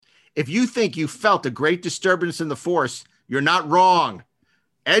If you think you felt a great disturbance in the Force, you're not wrong.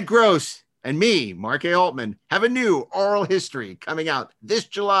 Ed Gross and me, Mark A. Altman, have a new oral history coming out this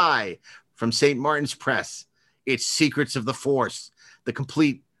July from St. Martin's Press. It's Secrets of the Force, the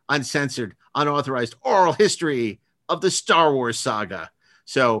complete, uncensored, unauthorized oral history of the Star Wars saga.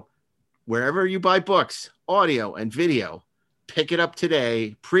 So wherever you buy books, audio, and video, pick it up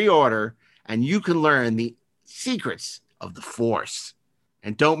today, pre-order, and you can learn the secrets of the Force.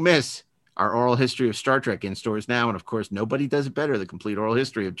 And don't miss our oral history of Star Trek in stores now. And of course, nobody does it better. The complete oral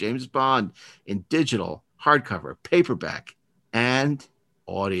history of James Bond in digital, hardcover, paperback, and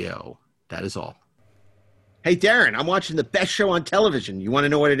audio. That is all. Hey, Darren, I'm watching the best show on television. You want to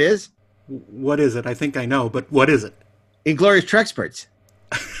know what it is? What is it? I think I know, but what is it? Inglorious Treksperts.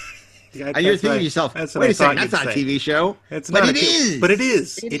 Yeah, and you're thinking to yourself, wait a second, that's not a TV show. But it is. But it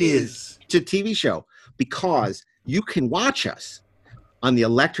is. It is. It's a TV show because you can watch us on the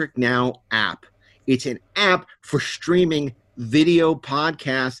Electric Now app. It's an app for streaming video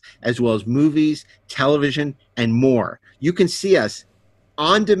podcasts as well as movies, television, and more. You can see us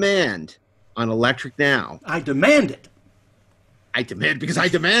on demand on Electric Now. I demand it. I demand because I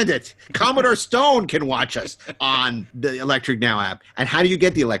demand it. Commodore Stone can watch us on the Electric Now app. And how do you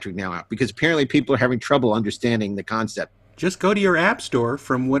get the Electric Now app? Because apparently people are having trouble understanding the concept. Just go to your app store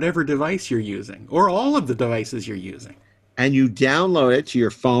from whatever device you're using, or all of the devices you're using. And you download it to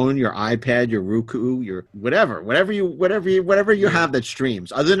your phone, your iPad, your Roku, your whatever you have that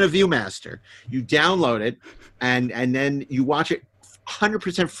streams, other than a ViewMaster. You download it, and then you watch it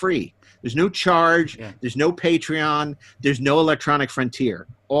 100% free. There's no charge. Yeah. There's no Patreon. There's no electronic frontier.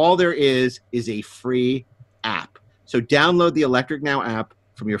 All there is a free app. So download the Electric Now app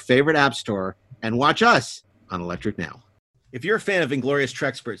from your favorite app store and watch us on Electric Now. If you're a fan of Inglorious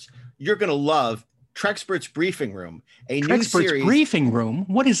Treksperts, you're going to love Treksperts Briefing Room, a new series. Briefing Room?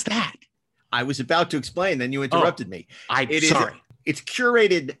 What is that? I was about to explain, then you interrupted me. Sorry. It's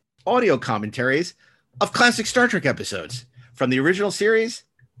curated audio commentaries of classic Star Trek episodes from the original series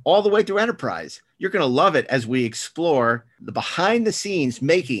all the way through Enterprise. You're going to love it as we explore the behind-the-scenes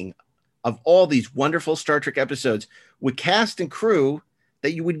making of all these wonderful Star Trek episodes with cast and crew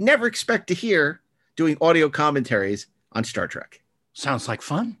that you would never expect to hear doing audio commentaries on Star Trek. Sounds like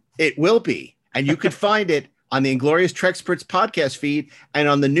fun. It will be. And you can find it on the Inglorious Treksperts podcast feed and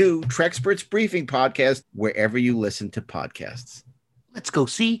on the new Treksperts Briefing podcast, wherever you listen to podcasts. Let's go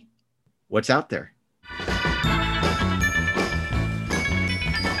see what's out there.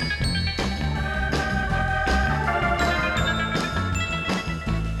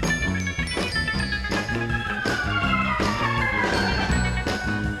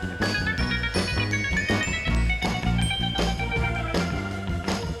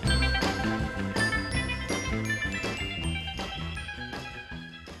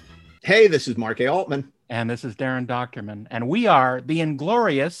 Hey, this is Mark A. Altman. And this is Darren Doctorman. And we are the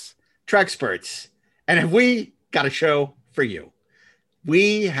Inglorious Treksperts. And have we got a show for you?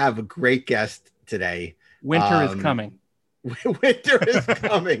 We have a great guest today. Winter is coming. Winter is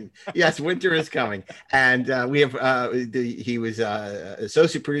coming. Yes, winter is coming. And we have, he was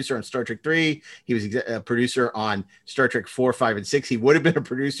associate producer on Star Trek 3. He was a producer on Star Trek 4, 5, and 6. He would have been a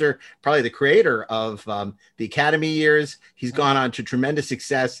producer, probably the creator of the Academy years. He's gone on to tremendous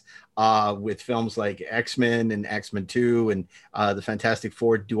success with films like X-Men and X-Men 2 and the Fantastic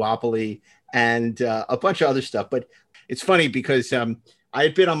Four duopoly and a bunch of other stuff. But it's funny because I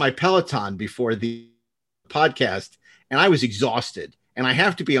had been on my Peloton before the podcast, and I was exhausted. And I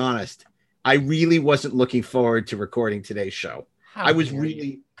have to be honest, I really wasn't looking forward to recording today's show. I was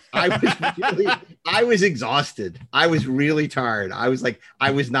exhausted. I was really tired. I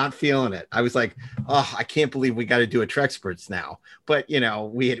was not feeling it. I was like, oh, I can't believe we got to do a Treksperts now. But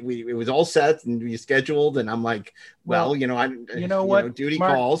it was all set and we scheduled, and I'm like, well, duty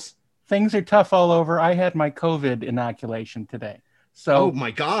Mark, calls. Things are tough all over. I had my COVID inoculation today. So oh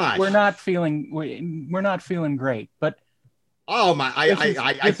my gosh, we're not feeling great, but oh my,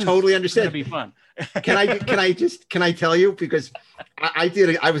 I totally understand. It's gonna be fun. Can I tell you, because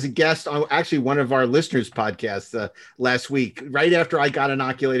I was a guest on actually one of our listeners' podcasts last week, right after I got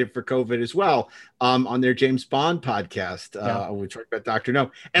inoculated for COVID as well, on their James Bond podcast, we talked about Dr.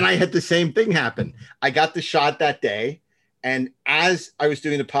 No, and I had the same thing happen. I got the shot that day, and as I was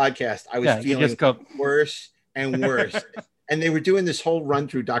doing the podcast, I was feeling worse and worse. And they were doing this whole run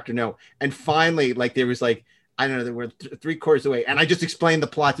through Dr. No. And finally, there was I don't know, they were 3/4 away. And I just explained the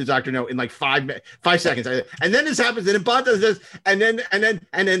plot to Dr. No in 5 seconds. And then this happens, and then Bond does this. And then,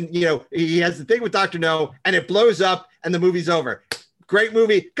 he has the thing with Dr. No, and it blows up, and the movie's over. Great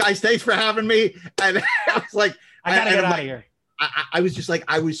movie. Guys, thanks for having me. And I was like, I got to get out of here. I was just like,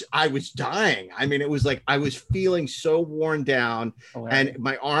 I was dying. I mean, it was like I was feeling so worn down, and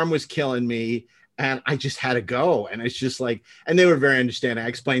my arm was killing me, and I just had to go. And it's just like, and they were very understanding. I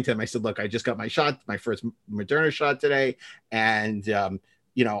explained to them, I said, look, I just got my shot, my first Moderna shot today, and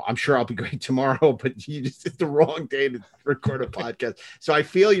I'm sure I'll be great tomorrow, but it's the wrong day to record a podcast. So I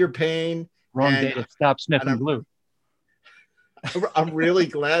feel your pain. Wrong day to stop sniffing glue. I'm really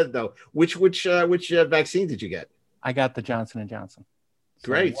glad though. Which vaccine did you get? I got the Johnson & Johnson.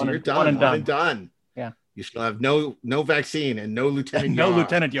 Great. So you're done. One and done. Yeah. You still have no vaccine and no Lieutenant No Yar.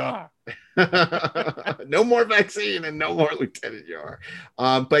 Lieutenant Yar. No more vaccine and no more Lieutenant Yar.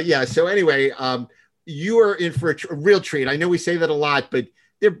 But yeah, so anyway, you are in for a real treat. I know we say that a lot, but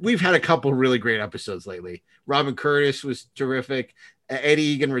we've had a couple really great episodes lately. Robin Curtis was terrific. Eddie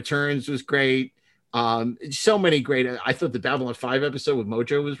Egan Returns was great. So many great. I thought the Babylon 5 episode with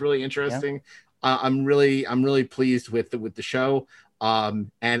Mojo was really interesting. Yeah. I'm really pleased with the show.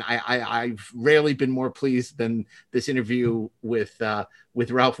 And I've rarely been more pleased than this interview with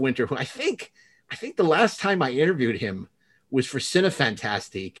Ralph Winter, who I think the last time I interviewed him was for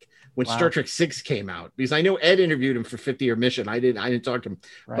Cinefantastique when Star Trek 6 came out, because I know Ed interviewed him for 50-Year Mission. I didn't talk to him,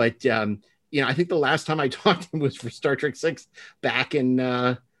 right. But I think the last time I talked to him was for Star Trek 6 back in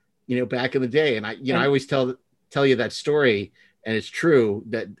back in the day. And I always tell you that story, and it's true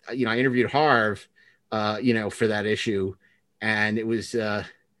that I interviewed Harv for that issue, and it was that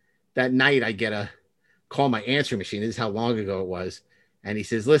night I get a call my answering machine. This is how long ago it was. And he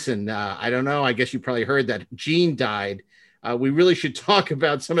says, listen, I don't know, I guess you probably heard that Gene died. We really should talk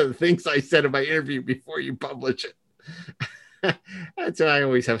about some of the things I said in my interview before you publish it. That's why I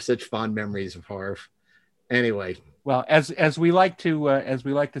always have such fond memories of Harv. Anyway. Well, as we like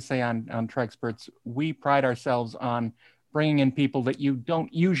to say on Treksperts, we pride ourselves on bringing in people that you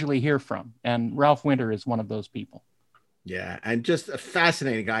don't usually hear from. And Ralph Winter is one of those people. Yeah. And just a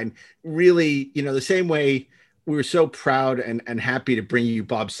fascinating guy. And really, the same way we were so proud and happy to bring you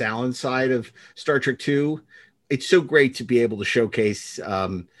Bob Salin's side of Star Trek 2. It's so great to be able to showcase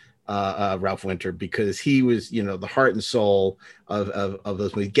Ralph Winter, because he was, the heart and soul of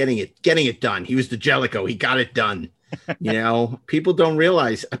those movies, getting it done. He was the Jellicoe. He got it done. People don't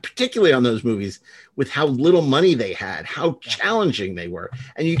realize, particularly on those movies, with how little money they had, how challenging they were.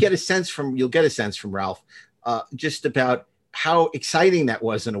 And you'll get a sense from Ralph, just about how exciting that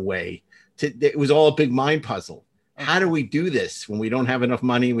was in a way. It was all a big mind puzzle. How do we do this when we don't have enough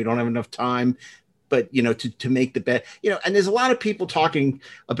money, we don't have enough time? But, to make the bet, and there's a lot of people talking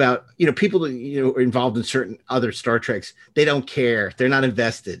about, people that, are involved in certain other Star Treks. They don't care. They're not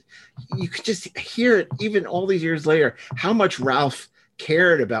invested. You could just hear it, even all these years later, how much Ralph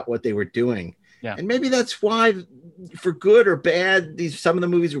cared about what they were doing. Yeah. And maybe that's why, for good or bad, some of the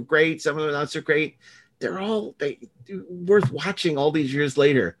movies were great, some of them not so great. They're worth watching all these years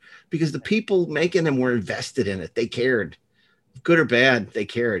later, because the people making them were invested in it. They cared, good or bad, they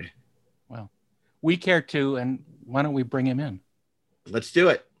cared. We care too, and why don't we bring him in? Let's do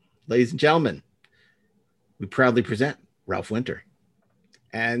it. Ladies and gentlemen, we proudly present Ralph Winter.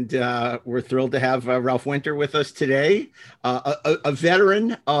 And we're thrilled to have Ralph Winter with us today, a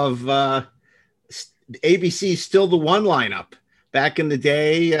veteran of ABC's Still the One lineup. Back in the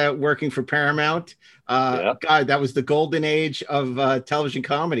day, working for Paramount. God, that was the golden age of television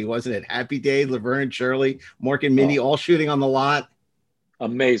comedy, wasn't it? Happy Days, Laverne and Shirley, Mork and Mindy, all shooting on the lot.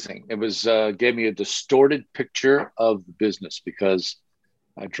 Amazing. It was gave me a distorted picture of the business, because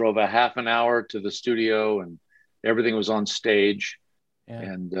I drove a half an hour to the studio and everything was on stage.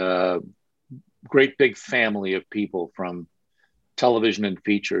 And great big family of people from television and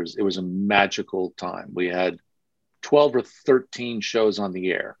features. It was a magical time. We had 12 or 13 shows on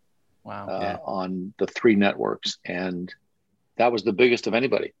the air. Wow. On the 3 networks. And that was the biggest of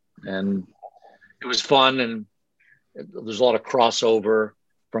anybody. And it was fun, and there's a lot of crossover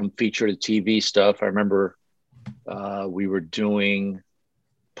from feature to TV stuff. I remember we were doing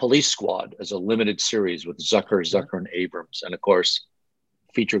Police Squad as a limited series with Zucker, and Abrams. And of course,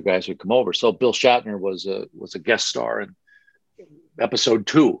 feature guys would come over. So Bill Shatner was a guest star in episode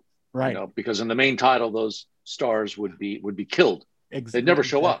 2, right? Because in the main title, those stars would be killed. Exactly. They'd never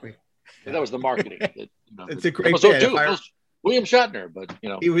show up. That was the marketing. It's a great bit. William Shatner, but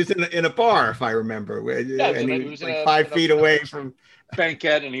he was in a bar, if I remember, and he was like 5 feet away from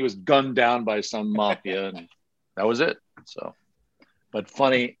banquet, and he was gunned down by some mafia, and that was it. So, but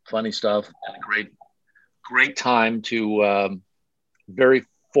funny stuff, and a great time to very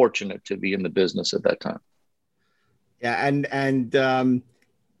fortunate to be in the business at that time. Yeah, and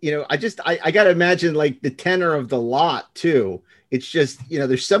I got to imagine like the tenor of the lot too. It's just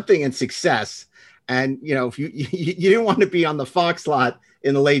there's something in success. And, you know, if you didn't want to be on the Fox lot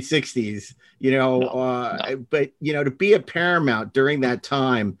in the late 60s, you know, No. but, you know, to be at Paramount during that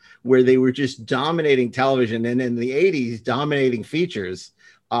time where they were just dominating television and in the 80s dominating features,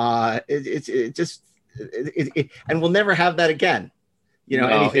 and we'll never have that again, you know,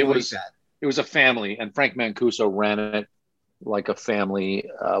 No, anything like that. it was a family, and Frank Mancuso ran it like a family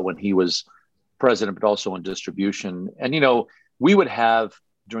when he was president, but also in distribution. And, you know, we would have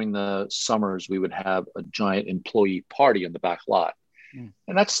during the summers, we would have a giant employee party in the back lot.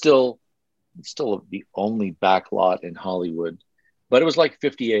 And that's still the only back lot in Hollywood, but it was like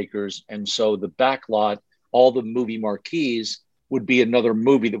 50 acres. And so the back lot, all the movie marquees would be another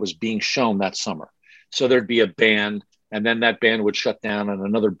movie that was being shown that summer. So there'd be a band, and then that band would shut down and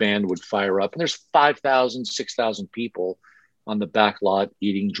another band would fire up. And there's 5,000, 6,000 people on the back lot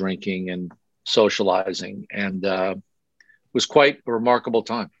eating, drinking, and socializing. And it was quite a remarkable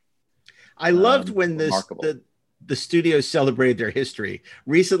time. I loved when the studios celebrated their history.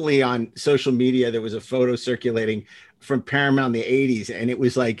 Recently on social media, there was a photo circulating from Paramount in the 80s, and it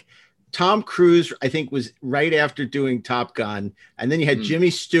was like Tom Cruise, I think, was right after doing Top Gun. And then you had Jimmy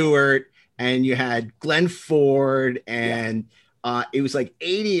Stewart, and you had Glenn Ford, and it was like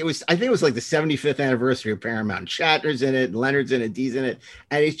 80. I think it was like the 75th anniversary of Paramount. Shatner's in it, Leonard's in it, Dee's in it.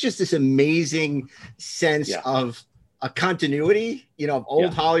 And it's just this amazing sense of a continuity, you know, of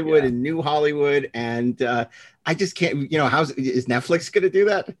old Hollywood and new Hollywood. And I just can't, you know, is Netflix going to do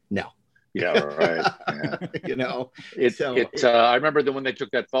that? No. Yeah, right. Yeah. You know, I remember that when they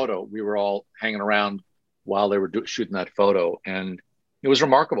took that photo, we were all hanging around while they were shooting that photo, and it was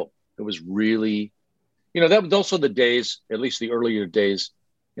remarkable. It was really, you know, that was also the days, at least the earlier days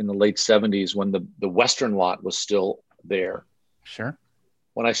in the late 70s, when the Western lot was still there. Sure.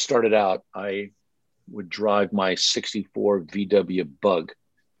 When I started out, I would drive my 64 VW Bug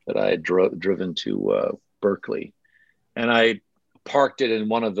that I had driven to Berkeley, and I parked it in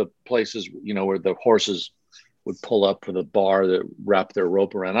one of the places, you know, where the horses would pull up for the bar that wrap their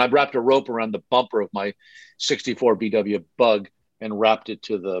rope around. I wrapped a rope around the bumper of my 64 VW Bug and wrapped it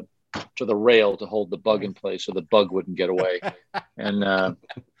to the rail to hold the Bug in place so the Bug wouldn't get away. And there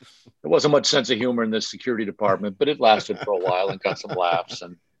wasn't much sense of humor in the security department, but it lasted for a while and got some laughs.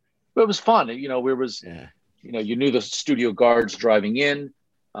 And it was fun. You know, you know, you knew the studio guards driving in.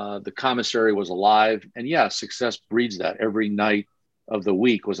 The commissary was alive, and success breeds that. Every night of the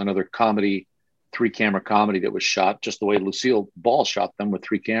week was another comedy, 3-camera comedy that was shot just the way Lucille Ball shot them, with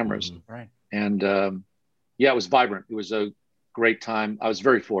 3 cameras. Right. And it was vibrant. It was a great time. I was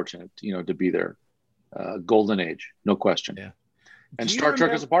very fortunate, you know, to be there. Golden age, no question. Yeah. And Star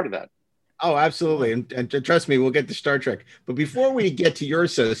Trek is a part of that. Oh, absolutely. And trust me, we'll get to Star Trek. But before we get to your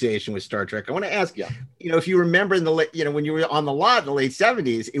association with Star Trek, I want to ask, you know, if you remember when you were on the lot in the late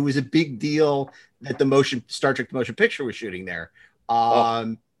 70s, it was a big deal that Star Trek the motion picture was shooting there,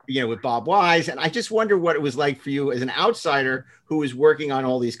 you know, with Bob Wise. And I just wonder what it was like for you as an outsider who was working on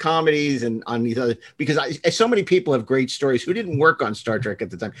all these comedies and on these other, because so many people have great stories who didn't work on Star Trek at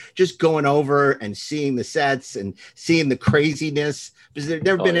the time, just going over and seeing the sets and seeing the craziness, because there'd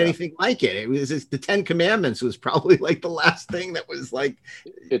never been anything like it. It was the 10 Commandments was probably like the last thing that was like.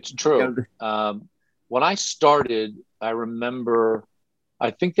 It's true. You know, when I started, I remember,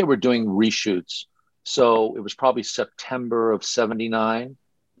 I think they were doing reshoots. So it was probably September of 79.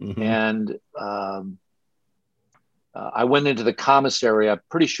 Mm-hmm. And I went into the commissary, I'm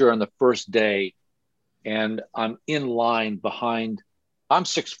pretty sure on the first day, and I'm in line behind, I'm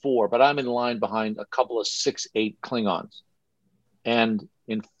 6'4", but I'm in line behind a couple of 6'8" Klingons, and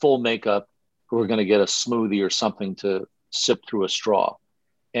in full makeup, who are going to get a smoothie or something to sip through a straw.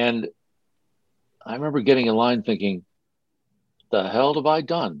 And I remember getting in line thinking, the hell have I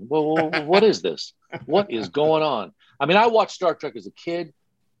done? Well, what is this? What is going on? I mean, I watched Star Trek as a kid,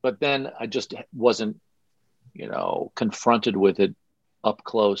 but then I just wasn't, you know, confronted with it up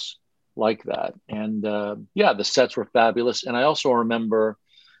close like that. And the sets were fabulous. And I also remember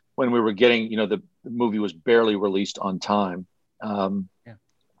when we were getting, you know, the movie was barely released on time.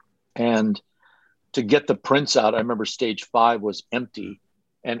 And to get the prints out, I remember stage 5 was empty,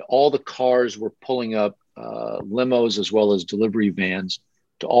 and all the cars were pulling up, limos as well as delivery vans,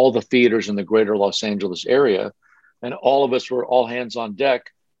 to all the theaters in the greater Los Angeles area. And all of us were all hands on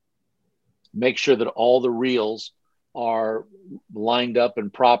deck, make sure that all the reels are lined up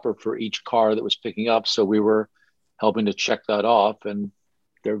and proper for each car that was picking up. So we were helping to check that off. And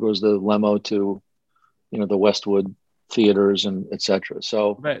there goes the limo to, you know, the Westwood theaters and et cetera.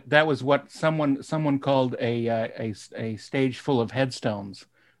 So that was what someone called a stage full of headstones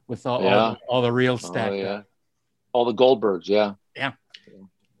with all the reels stacked up. All the Goldbergs. Yeah.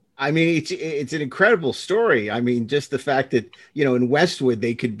 I mean, it's an incredible story. I mean, just the fact that, in Westwood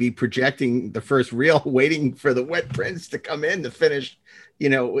they could be projecting the first reel, waiting for the wet prints to come in to finish,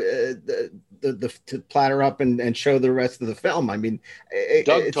 to platter up and show the rest of the film. I mean,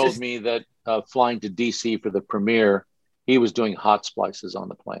 Doug told me that flying to DC for the premiere, he was doing hot splices on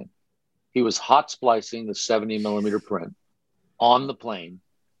the plane. He was hot splicing the 70 millimeter print on the plane,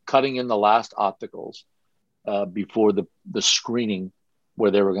 cutting in the last opticals before the screening where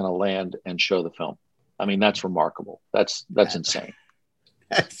they were going to land and show the film. I mean, that's remarkable. That's insane.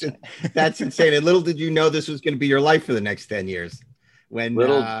 That's insane. And little did you know this was going to be your life for the next 10 years. When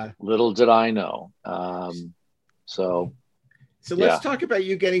little did I know. So let's talk about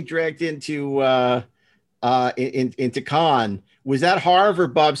you getting dragged into Cannes. Was that Harv or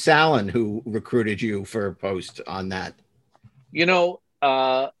Bob Sallin who recruited you for a post on that?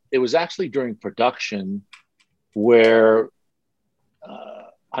 It was actually during production where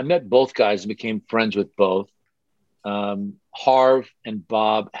I met both guys and became friends with both. Harv and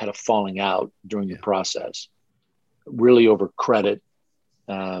Bob had a falling out during the process, really over credit.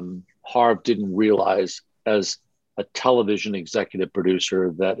 Harv didn't realize, as a television executive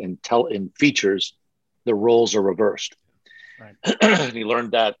producer, that in features, the roles are reversed. Right. And he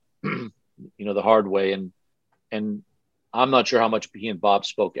learned that, the hard way. And I'm not sure how much he and Bob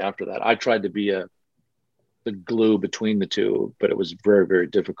spoke after that. I tried to be the glue between the two, but it was very, very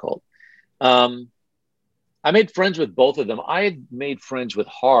difficult. I made friends with both of them. I had made friends with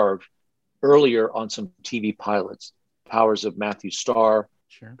Harv earlier on some TV pilots, Powers of Matthew Starr,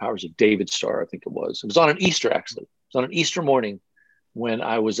 Powers of David Starr, I think it was. It was on an Easter, actually. It was on an Easter morning when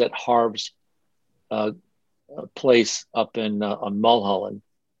I was at Harv's place up on Mulholland,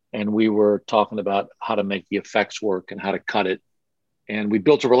 and we were talking about how to make the effects work and how to cut it. And we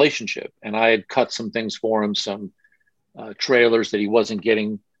built a relationship, and I had cut some things for him, some trailers that he wasn't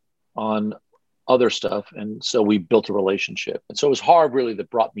getting on other stuff. And so we built a relationship. And so it was Harv really that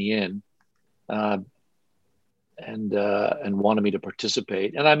brought me in and wanted me to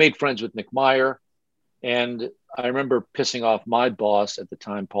participate. And I made friends with Nick Meyer. And I remember pissing off my boss at the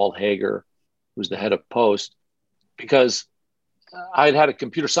time, Paul Hager, who was the head of Post, because I'd had a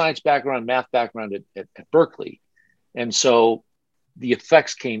computer science background, math background at Berkeley. And so the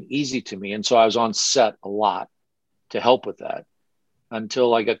effects came easy to me. And so I was on set a lot to help with that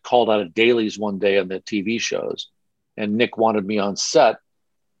until I got called out of dailies one day on the TV shows. And Nick wanted me on set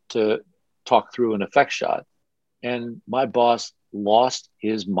to talk through an effect shot. And my boss lost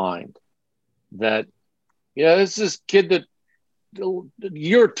his mind that, this is this kid that a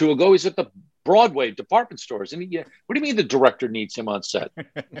year or two ago, he's at the Broadway department stores. And what do you mean the director needs him on set?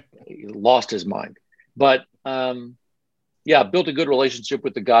 He lost his mind. But built a good relationship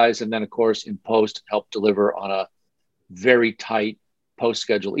with the guys. And then, of course, in post, helped deliver on a very tight post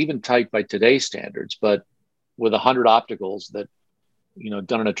schedule, even tight by today's standards, but with 100 opticals that,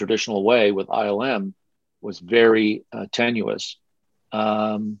 done in a traditional way with ILM was very tenuous.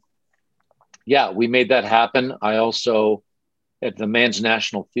 We made that happen. I also, at the Mann's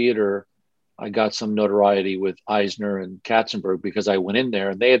National Theater, I got some notoriety with Eisner and Katzenberg because I went in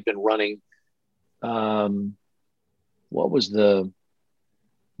there and they had been running, what was the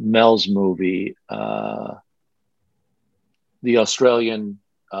Mel's movie? The Australian.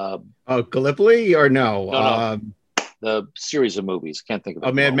 Gallipoli or no? No. The series of movies. Can't think of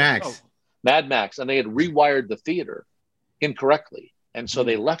it. Mad Max. Oh, Mad Max. And they had rewired the theater incorrectly. And so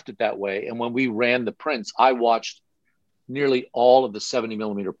they left it that way. And when we ran the prints, I watched nearly all of the 70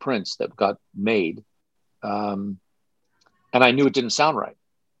 millimeter prints that got made. And I knew it didn't sound right.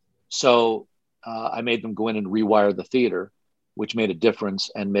 So I made them go in and rewire the theater, which made a difference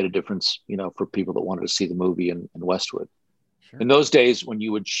for people that wanted to see the movie in Westwood. Sure. In those days, when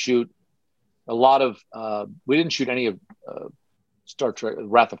you would shoot a lot of, we didn't shoot any of Star Trek,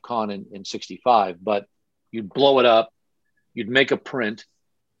 Wrath of Khan in 65, but you'd blow it up, you'd make a print,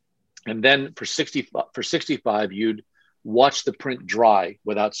 and then for 65, you'd watch the print dry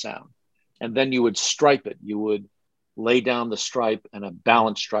without sound. And then you would stripe it. You would lay down the stripe and a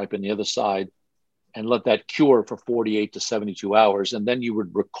balanced stripe on the other side and let that cure for 48 to 72 hours. And then you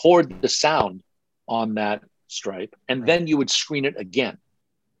would record the sound on that stripe, and then you would screen it again.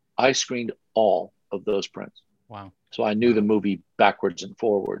 I screened all of those prints. Wow. So I knew the movie backwards and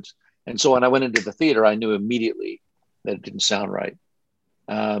forwards. And so when I went into the theater, I knew immediately that it didn't sound right.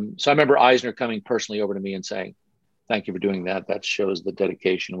 So I remember Eisner coming personally over to me and saying, "Thank you for doing that. That shows the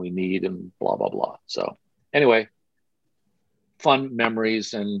dedication we need," and blah, blah, blah. So anyway, fun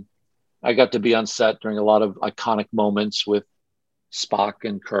memories. And I got to be on set during a lot of iconic moments with Spock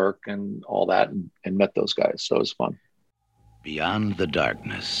and Kirk and all that, and met those guys. So it was fun. Beyond the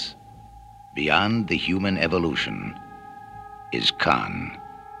darkness, beyond the human evolution, is Khan,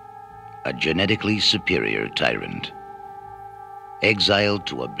 a genetically superior tyrant. Exiled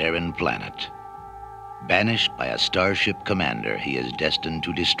to a barren planet, banished by a starship commander he is destined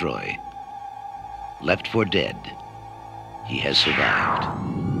to destroy. Left for dead, he has survived.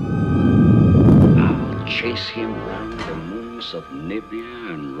 I'll chase him round the moons of Nibia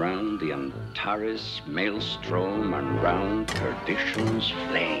and round the Antares maelstrom and round perdition's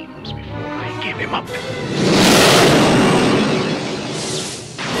flames before I give him up.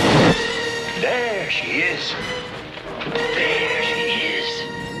 There she is. There she is.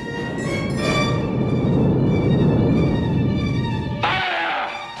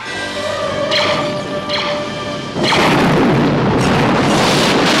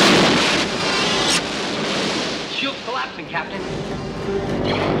 Shield collapsing, Captain.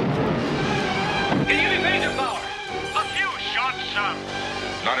 Can you give me phaser power? A few shots, sir.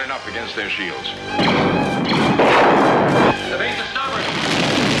 Not enough against their shields. The base is stubborn.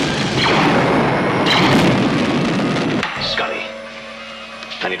 Scotty,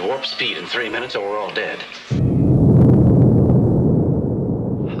 I need warp speed in 3 minutes or we're all dead.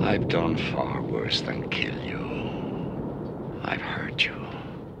 I've done far worse than kill you. I've hurt you.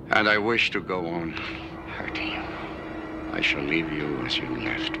 And I wish to go on hurting you. I shall leave you as you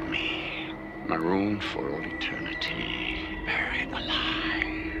left me, marooned for all eternity, buried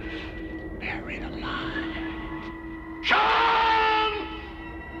alive, buried alive. Sean!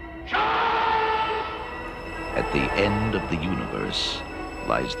 Sean! At the end of the universe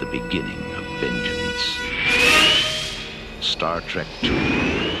lies the beginning of vengeance. Star Trek II,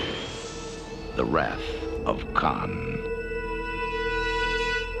 The Wrath of Khan.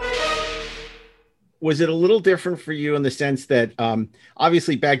 Was it a little different for you in the sense that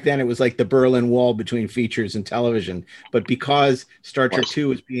obviously back then it was like the Berlin Wall between features and television, but because Star Trek II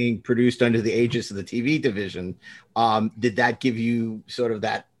was being produced under the aegis of the TV division, did that give you sort of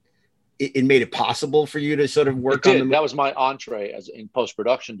that, it made it possible for you to sort of work on them? That was my entree as in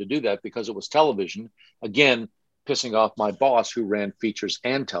post-production to do that because it was television. Again, pissing off my boss who ran features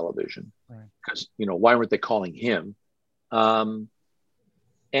and television. Because, why weren't they calling him?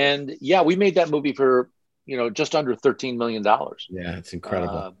 And yeah, we made that movie for, just under $13 million. Yeah, it's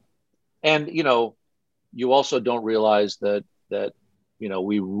incredible. And, you also don't realize that,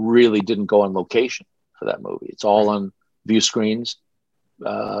 we really didn't go on location for that movie. It's all on view screens.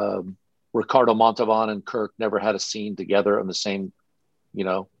 Ricardo Montalban and Kirk never had a scene together in the same,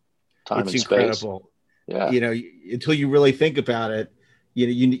 time and space. It's incredible. Yeah. Until you really think about it,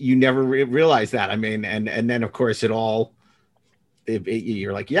 you never realize that. I mean, and then of course you're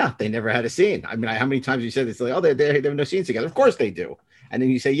like, yeah, they never had a scene. I mean, how many times you said this? Like, oh, they have no scenes together. Of course they do. And then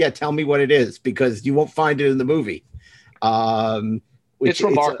you say, yeah, tell me what it is, because you won't find it in the movie. It's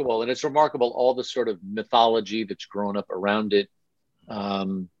remarkable. And it's remarkable all the sort of mythology that's grown up around it.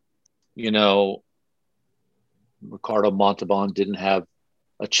 Ricardo Montalban didn't have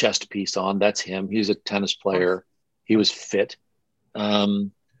a chest piece on. That's him. He's a tennis player. He was fit. A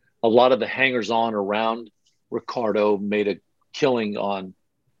lot of the hangers-on around Ricardo made a killing on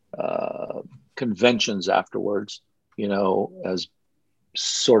conventions afterwards, as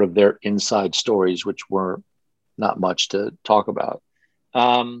sort of their inside stories, which were not much to talk about.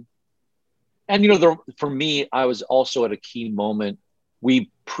 And, for me, I was also at a key moment.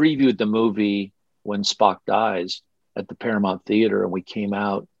 We previewed the movie When Spock Dies at the Paramount Theater, and we came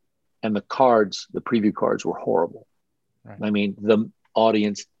out, and the preview cards were horrible. Right. I mean, the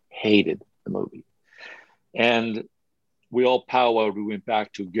audience hated the movie. And we all powwowed. We went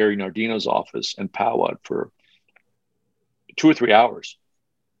back to Gary Nardino's office and powwowed for 2 or 3 hours.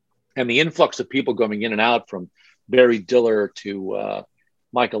 And the influx of people coming in and out, from Barry Diller to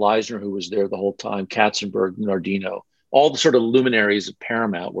Michael Eisner, who was there the whole time, Katzenberg, Nardino, all the sort of luminaries of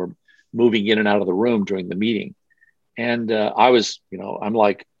Paramount were moving in and out of the room during the meeting. And I was, I'm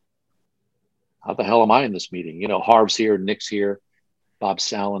like, how the hell am I in this meeting? Harv's here, Nick's here, Bob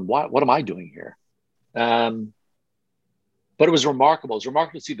Sallin. What am I doing here? But it was remarkable. It was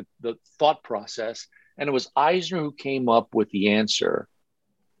remarkable to see the thought process. And it was Eisner who came up with the answer,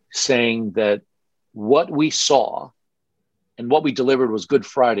 saying that what we saw and what we delivered was Good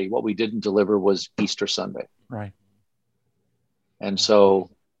Friday. What we didn't deliver was Easter Sunday. Right. And so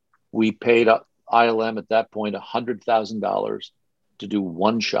we paid ILM at that point $100,000 to do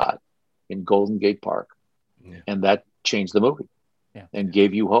one shot in Golden Gate Park. Yeah. And that changed the movie and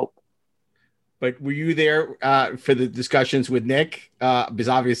gave you hope. But were you there for the discussions with Nick? Because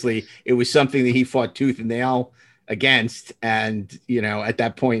obviously it was something that he fought tooth and nail against. And, at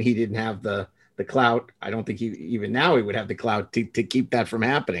that point he didn't have the the clout. I don't think even now he would have the clout to keep that from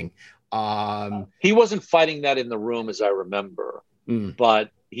happening. He wasn't fighting that in the room, as I remember,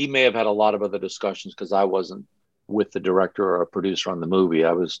 but he may have had a lot of other discussions because I wasn't with the director or a producer on the movie.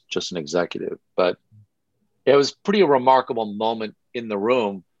 I was just an executive, but it was pretty a remarkable moment in the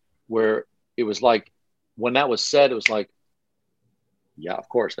room where it was like, when that was said, it was like, yeah, of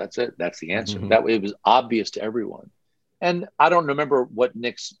course, that's it. That's the answer. That it was obvious to everyone. And I don't remember what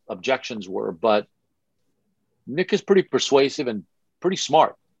Nick's objections were, but Nick is pretty persuasive and pretty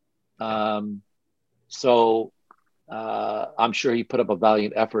smart. So I'm sure he put up a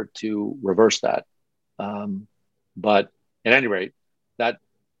valiant effort to reverse that. But at any rate, that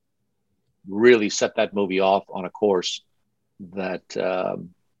really set that movie off on a course that,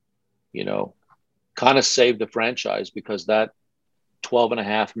 kind of saved the franchise, because that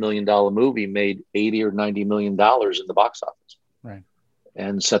 $12.5 million movie made $80 or $90 million in the box office. Right.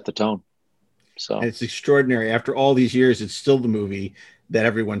 And set the tone. So and it's extraordinary. After all these years, it's still the movie that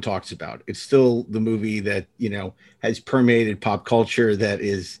everyone talks about. It's still the movie that, has permeated pop culture, that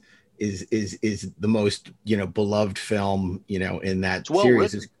is the most, beloved film, in that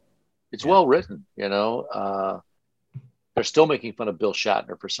series. It's well written, they're still making fun of Bill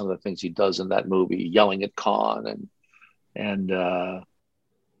Shatner for some of the things he does in that movie, yelling at Khan and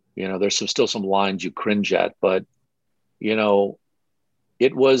there's still some lines you cringe at, but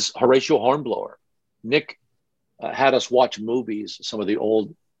it was Horatio Hornblower. Nick had us watch movies, some of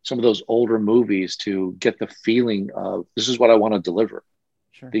those older movies, to get the feeling of, this is what I want to deliver.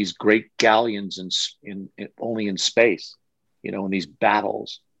 Sure. These great galleons in only in space, in these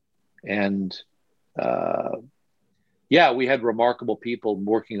battles. And we had remarkable people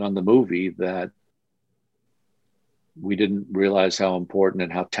working on the movie that we didn't realize how important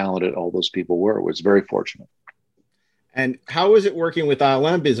and how talented all those people were. It was very fortunate. And how was it working with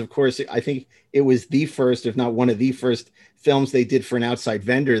ILM? Because, of course, I think it was the first, if not one of the first films they did for an outside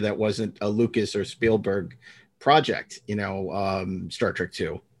vendor that wasn't a Lucas or Spielberg project, Star Trek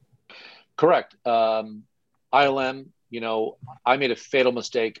II. Correct. ILM, I made a fatal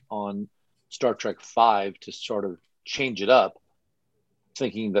mistake on Star Trek V to sort of change it up,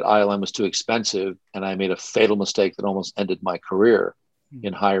 thinking that ILM was too expensive. And I made a fatal mistake that almost ended my career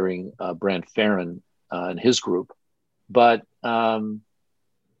in hiring Brand Farron and his group. But,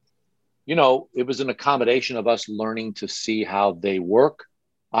 it was an accommodation of us learning to see how they work.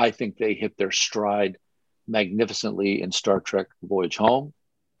 I think they hit their stride magnificently in Star Trek Voyage Home.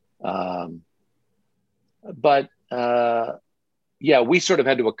 We sort of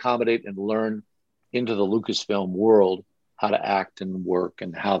had to accommodate and learn into the Lucasfilm world how to act and work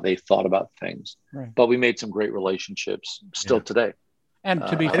and how they thought about things. Right. But we made some great relationships still today. And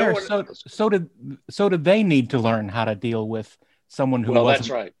to be fair, so did they need to learn how to deal with someone who wasn't that's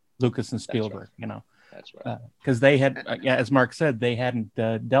right. Lucas and Spielberg, That's right. Because they had, as Mark said, they hadn't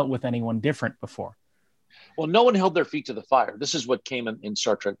dealt with anyone different before. Well, no one held their feet to the fire. This is what came in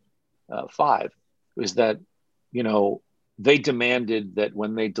Star Trek V, is that, they demanded that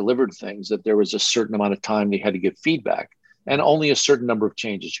when they delivered things, that there was a certain amount of time they had to give feedback, and only a certain number of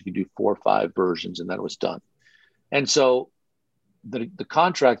changes. You could do 4 or 5 versions, and that was done. And so the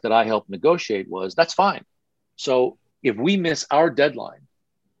contract that I helped negotiate was, that's fine. So if we miss our deadline,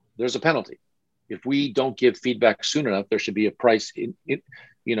 there's a penalty. If we don't give feedback soon enough, there should be a price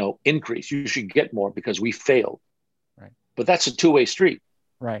increase. You should get more because we failed. Right. But that's a two-way street.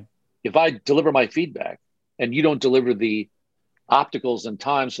 Right. If I deliver my feedback and you don't deliver the opticals in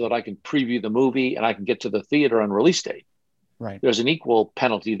time so that I can preview the movie and I can get to the theater on release date, right, there's an equal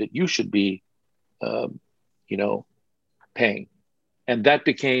penalty that you should be, paying. And that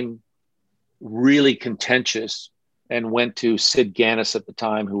became really contentious and went to Sid Ganis at the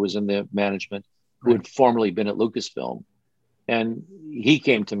time, who was in the management, who had formerly been at Lucasfilm. And he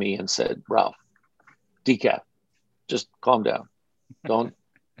came to me and said, Ralph, decaf, just calm down. Don't.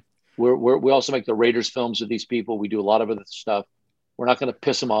 We also make the Raiders films with these people. We do a lot of other stuff. We're not going to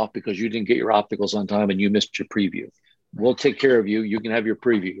piss them off because you didn't get your opticals on time and you missed your preview. We'll take care of you. You can have your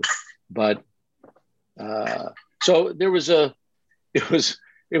preview. But so it was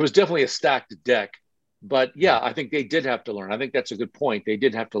definitely a stacked deck. But yeah, I think they did have to learn. I think that's a good point. They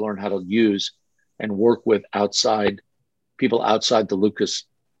did have to learn how to use and work with people outside the Lucas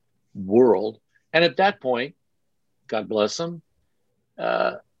world. And at that point, God bless them,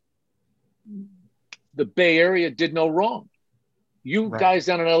 the Bay Area did no wrong. You guys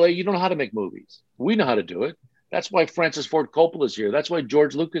down in LA, you don't know how to make movies. We know how to do it. That's why Francis Ford Coppola is here. That's why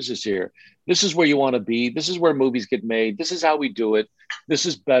George Lucas is here. This is where you want to be. This is where movies get made. This is how we do it. This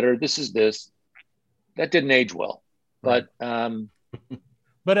is better. This is this. That didn't age well. But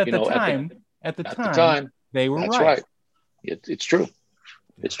but at the time, At the At time, the time, they were that's right. right. It's true.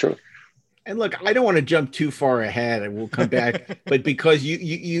 It's true. And look, I don't want to jump too far ahead, and we'll come back. But because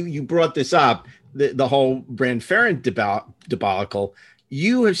you brought this up, the whole Brand Farron debacle,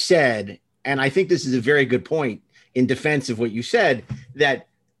 you have said, and I think this is a very good point in defense of what you said, that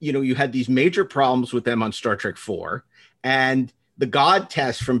you had these major problems with them on Star Trek IV, and the God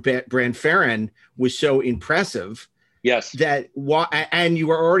test from Brand Farron was so impressive. Yes. And you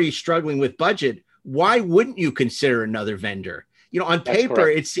were already struggling with budget. Why wouldn't you consider another vendor? On paper,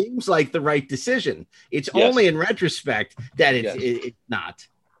 correct. it seems like the right decision. It's Yes. only in retrospect that it's not.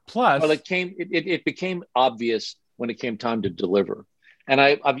 Plus, Well, it became obvious when it came time to deliver. And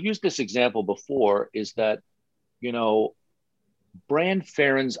I've used this example before, is that, Brand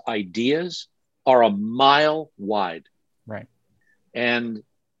Farron's ideas are a mile wide. right. And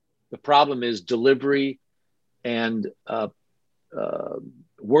the problem is delivery and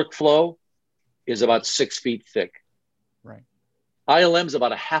workflow is about 6 feet thick. Right. ILM's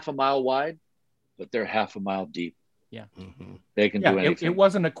about a half a mile wide, but they're half a mile deep. Yeah. Mm-hmm. They can do anything. It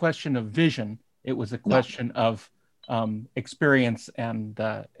wasn't a question of vision. It was a question of experience and he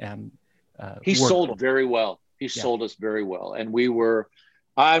workflow. sold very well. He sold us very well. And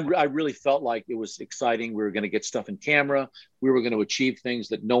I really felt like it was exciting. We were going to get stuff in camera. We were going to achieve things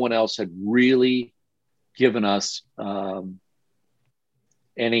that no one else had really given us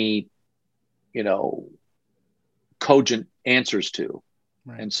any, cogent answers to.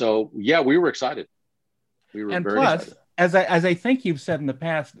 Right. And so, we were excited. We were very excited. As I think you've said in the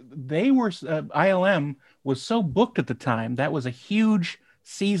past, they were ILM was so booked at the time. That was a huge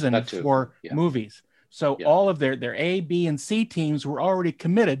season for movies. So all of their A, B, and C teams were already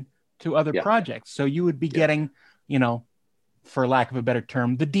committed to other projects. So you would be getting, for lack of a better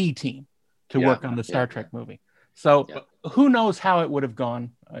term, the D team to work on the Star Trek movie. So who knows how it would have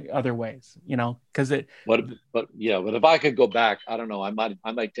gone other ways, because it. But if I could go back, I don't know. I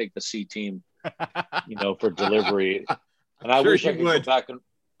might take the C team, for delivery. And I wish I could go back and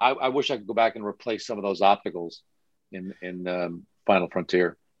I wish I could go back and replace some of those opticals in Final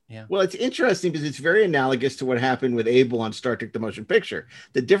Frontier. Yeah. Well, it's interesting because it's very analogous to what happened with Abel on Star Trek: The Motion Picture.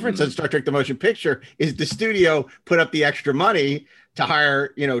 The difference on Star Trek: The Motion Picture is the studio put up the extra money to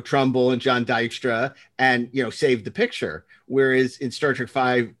hire, Trumbull and John Dykstra and, save the picture. Whereas in Star Trek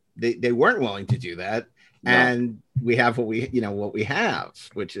V, they weren't willing to do that. No. And we have what we have,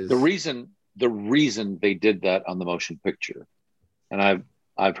 which is the reason they did that on the motion picture. And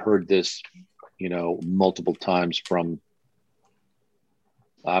I've heard this, multiple times from,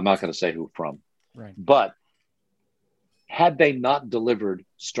 I'm not going to say who from, right. But had they not delivered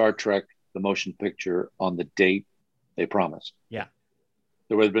Star Trek: The Motion Picture on the date they promised, there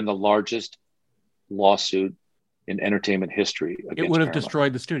would have been the largest lawsuit in entertainment history. It would have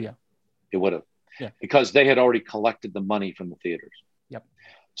destroyed the studio. It would have, yeah, because they had already collected the money from the theaters. Yep.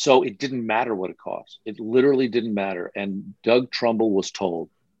 So it didn't matter what it cost. It literally didn't matter. And Doug Trumbull was told,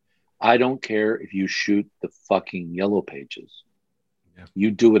 I don't care if you shoot the fucking Yellow Pages. Yeah.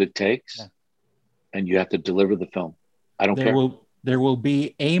 You do what it takes, and you have to deliver the film. I don't care. There will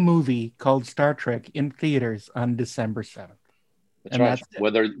be a movie called Star Trek in theaters on December 7th. That's right. That's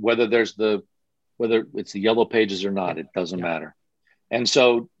whether it's the Yellow Pages or not, it doesn't matter. And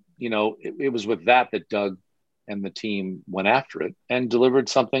so, it was with that Doug and the team went after it and delivered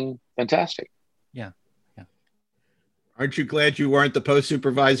something fantastic. Yeah. Aren't you glad you weren't the post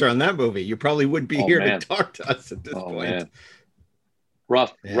supervisor on that movie? You probably would be here to talk to us at this point. Man.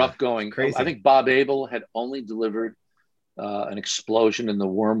 Rough going. Crazy. I think Bob Abel had only delivered an explosion in the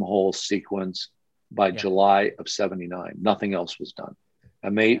wormhole sequence by July of '79. Nothing else was done.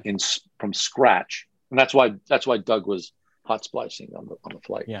 And they from scratch. And that's why Doug was hot splicing on the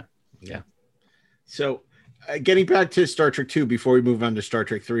flight. Yeah. So getting back to Star Trek 2 before we move on to Star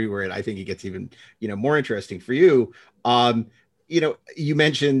Trek 3, where I think it gets even, more interesting for you. You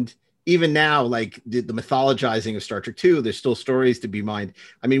mentioned even now, like the mythologizing of Star Trek 2, there's still stories to be mined.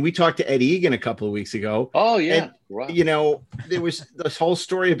 I mean, we talked to Ed Egan a couple of weeks ago. Oh, yeah. And, wow. There was this whole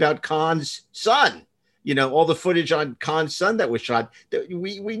story about Khan's son, all the footage on Khan's son that was shot that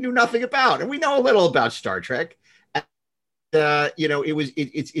we knew nothing about. And we know a little about Star Trek. And,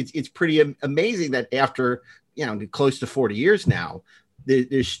 it's pretty amazing that after, close to 40 years now,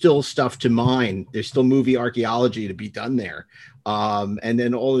 there's still stuff to mine. There's still movie archaeology to be done there. And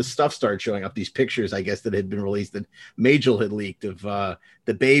then all this stuff started showing up, these pictures, I guess, that had been released that Majel had leaked of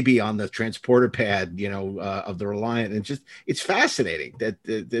the baby on the transporter pad, of the Reliant. And it's fascinating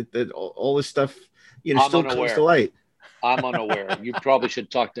that all this stuff, still comes to light. I'm unaware. You probably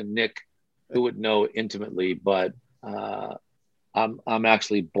should talk to Nick, who would know intimately, but I'm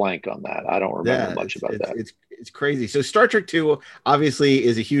actually blank on that. I don't remember much about that. It's crazy. So Star Trek II obviously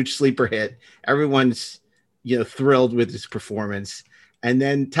is a huge sleeper hit. Everyone's thrilled with his performance. And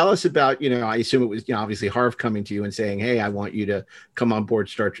then tell us about, I assume it was, obviously Harv coming to you and saying, hey, I want you to come on board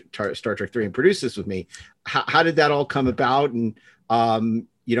Star Trek 3 and produce this with me. How did that all come about? And,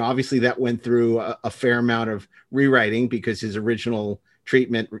 obviously that went through a fair amount of rewriting because his original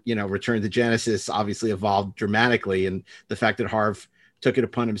treatment, Return to Genesis obviously evolved dramatically. And the fact that Harv took it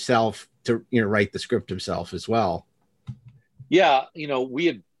upon himself to, write the script himself as well. Yeah. We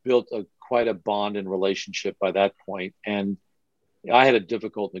had built quite a bond and relationship by that point. And I had a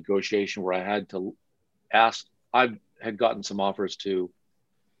difficult negotiation where I had to ask. I had gotten some offers to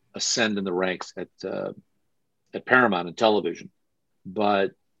ascend in the ranks at Paramount and television,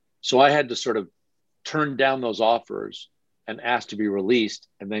 but so I had to sort of turn down those offers and ask to be released,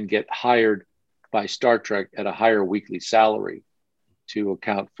 and then get hired by Star Trek at a higher weekly salary to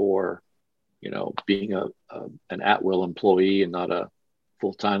account for, being an at-will employee and not a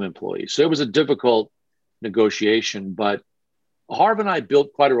full-time employee. So it was a difficult negotiation, but Harv and I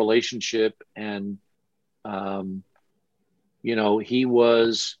built quite a relationship, and, he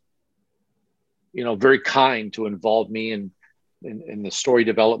was, very kind to involve me in the story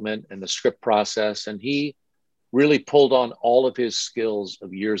development and the script process. And he really pulled on all of his skills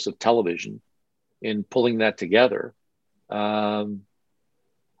of years of television in pulling that together. And,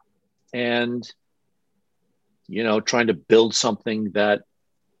 trying to build something that,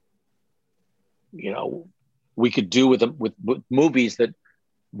 we could do with movies that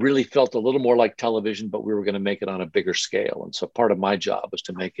really felt a little more like television, but we were going to make it on a bigger scale. And so part of my job was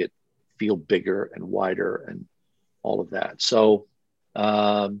to make it feel bigger and wider and all of that. So,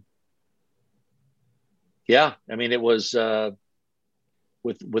 it was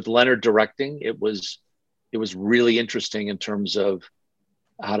with Leonard directing. It was really interesting in terms of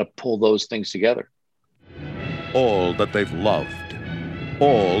how to pull those things together. All that they've loved,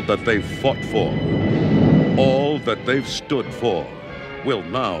 all that they've fought for, all that they've stood for will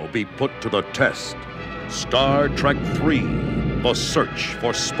now be put to the test. Star Trek 3, The Search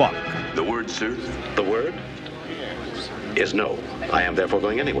for Spock. The word, sir? The word is no. I am therefore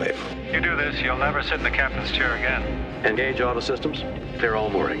going anyway. You do this, you'll never sit in the captain's chair again. Engage auto systems. Clear all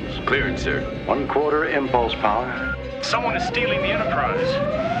moorings. Cleared, sir. 1/4 impulse power. Someone is stealing the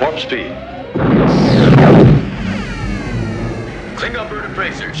Enterprise. Warp speed. Klingon bird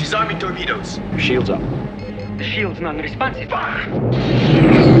appraiser. She's arming torpedoes. Shields up. The shield's non-responsive.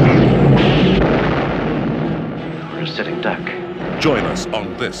 We're a sitting duck. Join us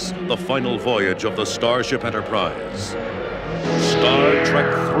on this, the final voyage of the Starship Enterprise. Star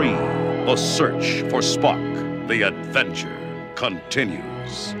Trek 3, The Search for Spock. The adventure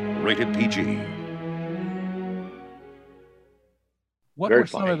continues. Rated PG. What were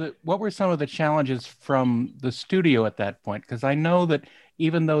some of the challenges from the studio at that point? Because I know that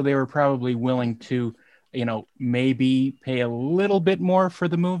even though they were probably willing to, maybe pay a little bit more for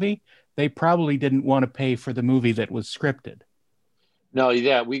the movie, they probably didn't want to pay for the movie that was scripted. No,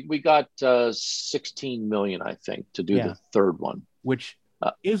 yeah, we got 16 million, I think, to do the third one, which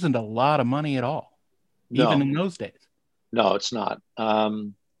isn't a lot of money at all, even in those days. No, it's not.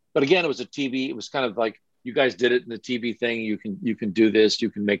 But again, it was a TV. It was kind of like, you guys did it in the TV thing. You can do this. You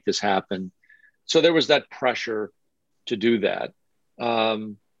can make this happen. So there was that pressure to do that. I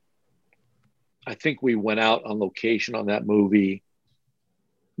think we went out on location on that movie,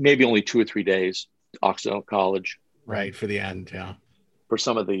 maybe only 2 or 3 days, Occidental College. Right, for the end, yeah. For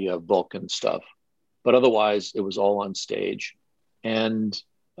some of the Vulcan stuff. But otherwise, it was all on stage. And,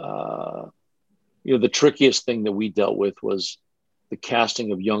 the trickiest thing that we dealt with was the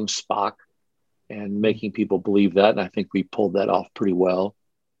casting of young Spock and making people believe that. And I think we pulled that off pretty well.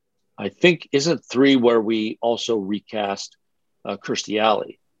 I think, isn't 3 where we also recast Kirstie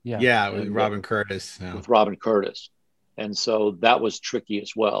Alley? Yeah, with Robin Curtis. Yeah. With Robin Curtis. And so that was tricky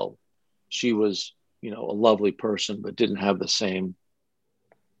as well. She was, a lovely person, but didn't have the same,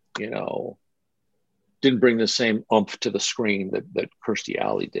 didn't bring the same oomph to the screen that Kirstie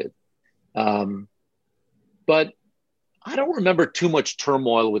Alley did. But I don't remember too much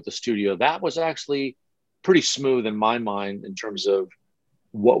turmoil with the studio. That was actually pretty smooth in my mind in terms of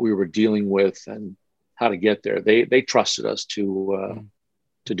what we were dealing with and how to get there. They trusted us to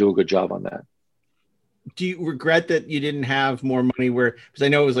do a good job on that. Do you regret that you didn't have more money? Because I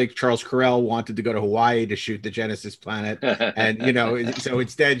know it was like Charles Correll wanted to go to Hawaii to shoot the Genesis Planet, and so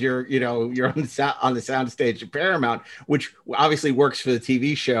instead you're on the sound stage at Paramount, which obviously works for the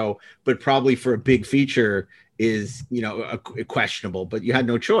TV show, but probably for a big feature is questionable. But you had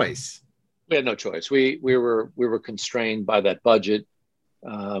no choice. We had no choice. We were constrained by that budget.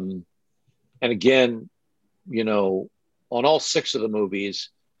 And again, you know, on all 6 of the movies,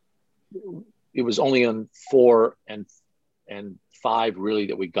 it was only on 4 and 5 really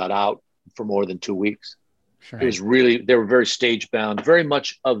that we got out for more than 2 weeks. Sure. It was really, they were very stage bound, very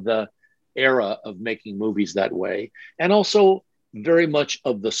much of the era of making movies that way. And also very much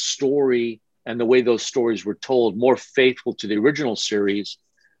of the story and the way those stories were told, more faithful to the original series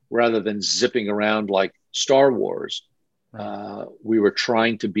rather than zipping around like Star Wars. Right. We were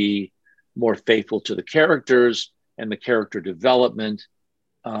trying to be more faithful to the characters and the character development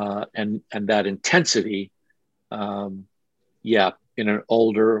and that intensity. In an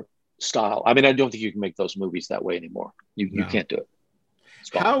older style. I mean, I don't think you can make those movies that way anymore. You can't do it.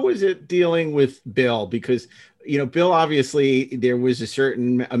 How was it dealing with Bill? Because, you know, Bill, obviously there was a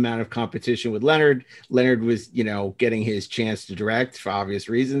certain amount of competition with Leonard. Leonard was, you know, getting his chance to direct for obvious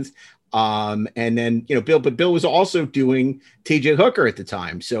reasons. And then, you know, Bill was also doing TJ Hooker at the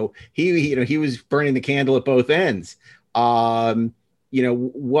time. So he was burning the candle at both ends. You know,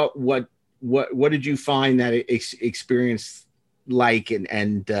 what did you find that experience like,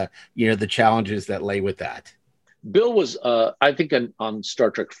 and you know, the challenges that lay with that? Bill was, I think on Star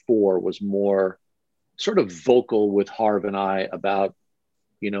Trek 4 was more sort of vocal with Harv and I about,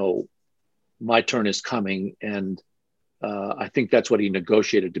 you know, my turn is coming. And I think that's what he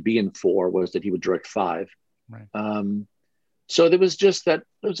negotiated to be in 4, was that he would direct 5. Right. So there was just that,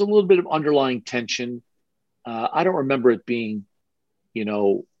 there was a little bit of underlying tension. I don't remember it being, you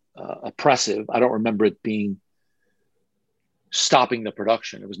know, oppressive. I don't remember it being stopping the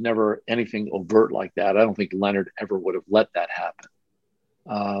production. It was never anything overt like that. I don't think Leonard ever would have let that happen.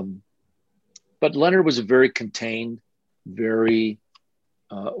 But Leonard was a very contained, very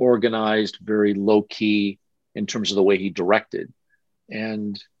organized, very low key in terms of the way he directed,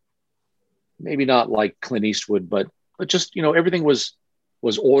 and maybe not like Clint Eastwood, but just, you know, everything was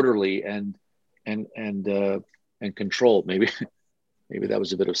orderly and controlled. Maybe that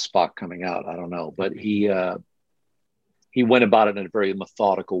was a bit of Spock coming out. I don't know, but he went about it in a very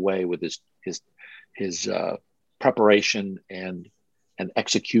methodical way with his preparation and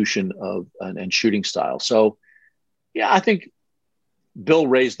execution of and shooting style. So, yeah, I think Bill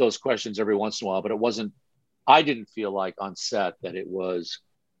raised those questions every once in a while, but it wasn't. I didn't feel like on set that it was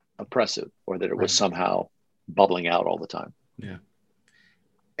oppressive or that it was somehow bubbling out all the time. Yeah.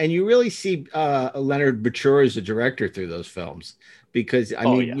 And you really see Leonard mature as a director through those films, because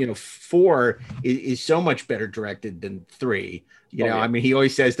you know, 4 is so much better directed than 3. You know, I mean, he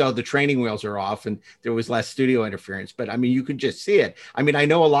always says, "Oh, the training wheels are off and there was less studio interference." But I mean, you can just see it. I mean, I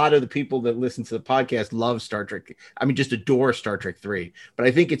know a lot of the people that listen to the podcast love Star Trek. I mean, just adore Star Trek 3. But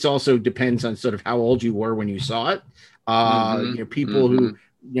I think it's also depends on sort of how old you were when you saw it. You know, people who,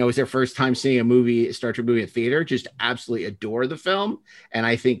 you know, it's their first time seeing a Star Trek movie at theater, just absolutely adore the film. And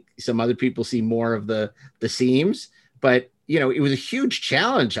I think some other people see more of the seams, but you know, it was a huge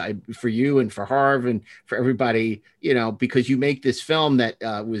challenge for you and for Harv and for everybody, you know, because you make this film that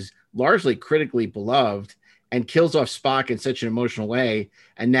was largely critically beloved and kills off Spock in such an emotional way.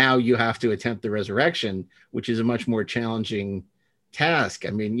 And now you have to attempt the resurrection, which is a much more challenging task.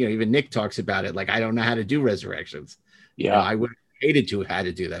 I mean, you know, even Nick talks about it. Like, I don't know how to do resurrections. Yeah. You know, I would have hated to have had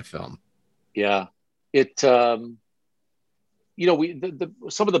to do that film. Yeah. It, you know,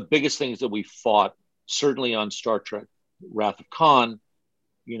 some of the biggest things that we fought, certainly on Star Trek Wrath of Khan,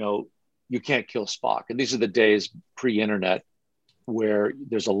 you know, you can't kill Spock. And these are the days pre-internet where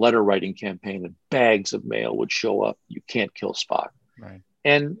there's a letter writing campaign and bags of mail would show up. You can't kill Spock. Right.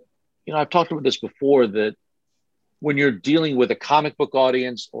 And, you know, I've talked about this before, that when you're dealing with a comic book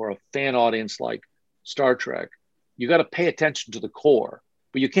audience or a fan audience like Star Trek, you got to pay attention to the core,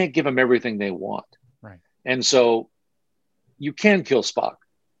 but you can't give them everything they want. Right. And so you can kill Spock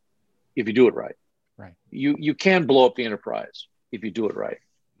if you do it right. Right. You can blow up the Enterprise if you do it right.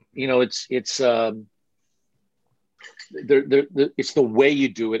 You know, it's the way you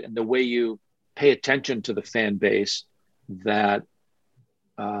do it and the way you pay attention to the fan base that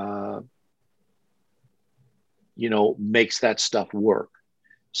you know, makes that stuff work.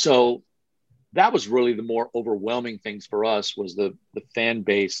 So that was really the more overwhelming things for us, was the fan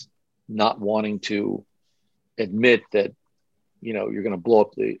base not wanting to admit that, you know, you're going to blow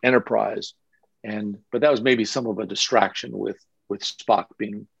up the Enterprise. But that was maybe some of a distraction with Spock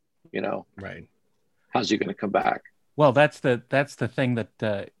being, you know, right. How's he going to come back? Well, that's the thing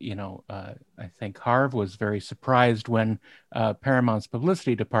that, you know, I think Harv was very surprised when Paramount's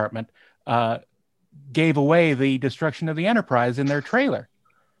publicity department gave away the destruction of the Enterprise in their trailer.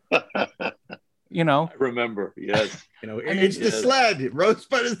 You know, I remember. Yes. It's the sled.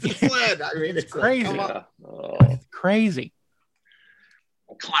 Rosebud is the sled. I mean, it's crazy. It's crazy.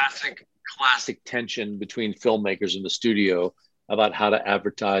 Classic tension between filmmakers in the studio about how to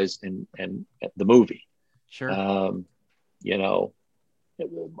advertise and the movie. Sure. I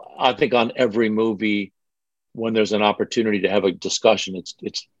think on every movie, when there's an opportunity to have a discussion,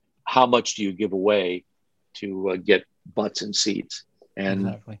 it's how much do you give away to get butts in seats? And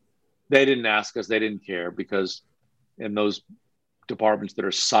exactly. They didn't ask us, they didn't care, because in those departments that are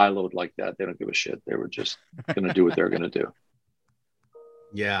siloed like that, they don't give a shit. They were just going to do what they're going to do.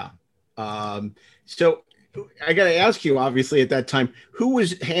 Yeah. So I got to ask you, obviously, at that time, who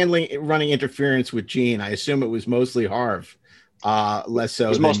was running interference with Gene? I assume it was mostly Harv, less so. It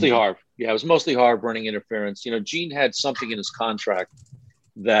was mostly Harv. Yeah, it was mostly Harv running interference. Gene had something in his contract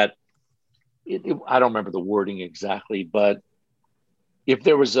that I don't remember the wording exactly, but if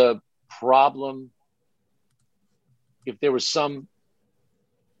there was a problem, if there was some,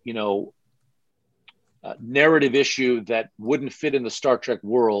 narrative issue that wouldn't fit in the Star Trek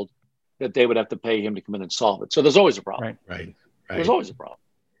world, that they would have to pay him to come in and solve it. So there's always a problem. Right. There's always a problem.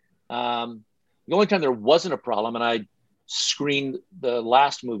 The only time there wasn't a problem, and I screened the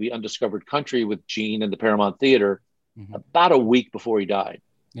last movie, Undiscovered Country, with Gene in the Paramount Theater about a week before he died.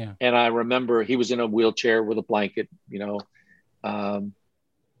 Yeah. And I remember he was in a wheelchair with a blanket,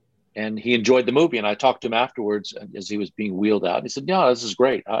 and he enjoyed the movie. And I talked to him afterwards as he was being wheeled out. And he said, "No, this is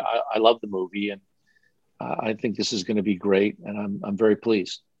great. I love the movie, and I think this is going to be great, and I'm very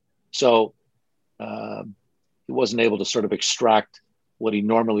pleased." So he wasn't able to sort of extract what he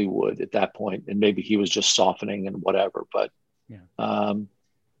normally would at that point, and maybe he was just softening and whatever. But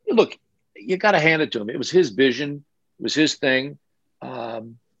look, you got to hand it to him. It was his vision. It was his thing.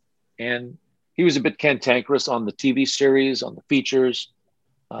 And he was a bit cantankerous on the TV series, on the features,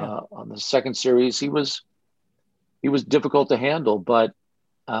 on the second series. He was difficult to handle, but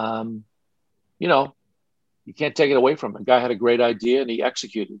you can't take it away from him. The guy had a great idea and he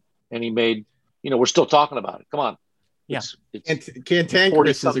executed, and he made, we're still talking about it. Come on. Yeah. It's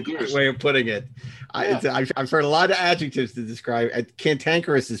cantankerous is a great way of putting it. Yeah. I've heard a lot of adjectives to describe it.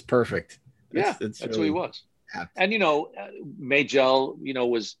 Cantankerous is perfect. That's really, who he was. Apt. And, Majel,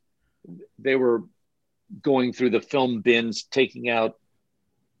 they were going through the film bins, taking out,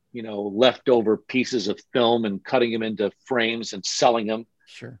 leftover pieces of film and cutting them into frames and selling them.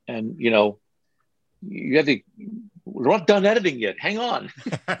 Sure. And, you have to, we're not done editing yet. Hang on.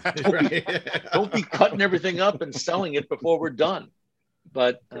 Don't be cutting everything up and selling it before we're done.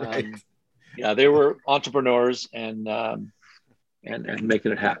 But they were entrepreneurs and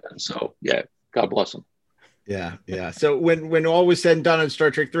making it happen. So God bless them. Yeah. So when all was said and done on Star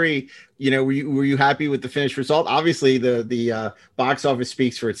Trek 3, were you happy with the finished result? Obviously, the box office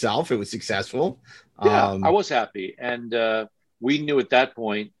speaks for itself. It was successful. Yeah, I was happy, and we knew at that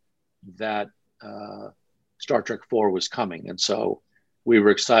point that Star Trek 4 was coming, and so we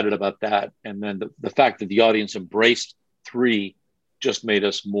were excited about that. And then the fact that the audience embraced 3 just made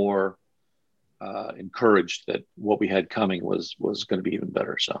us more encouraged that what we had coming was going to be even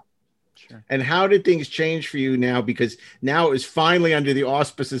better. So. Sure. And how did things change for you now? Because now it was finally under the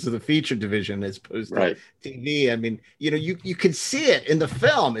auspices of the feature division as opposed to TV. I mean, you can see it in the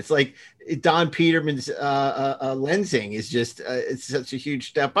film. It's like Don Peterman's lensing is just it's such a huge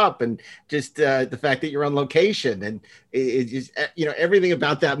step up, and just the fact that you're on location, and it just everything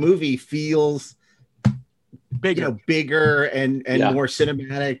about that movie feels bigger and more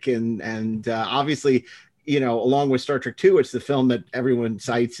cinematic, and obviously. Along with Star Trek 2, it's the film that everyone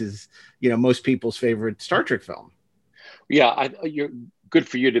cites as, most people's favorite Star Trek film. Yeah, you're good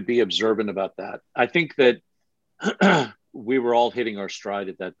for you to be observant about that. I think that we were all hitting our stride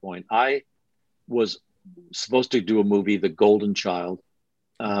at that point. I was supposed to do a movie, The Golden Child,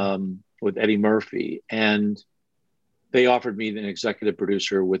 with Eddie Murphy, and they offered me an executive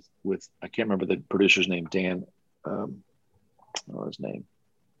producer with I can't remember the producer's name, Dan. His name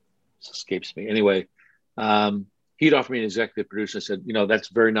escapes me. Anyway. He'd offered me an executive producer. I said, that's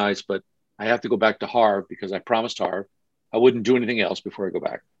very nice, but I have to go back to Harv because I promised Harv I wouldn't do anything else before I go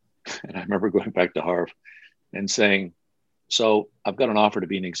back. And I remember going back to Harv and saying, so I've got an offer to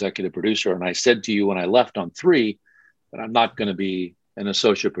be an executive producer. And I said to you when I left on 3 that I'm not going to be an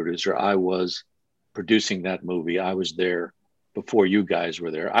associate producer. I was producing that movie. I was there before you guys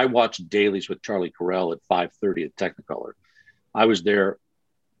were there. I watched dailies with Charlie Carell at 5:30 at Technicolor. I was there.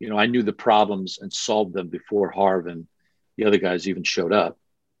 I knew the problems and solved them before Harv and the other guys even showed up.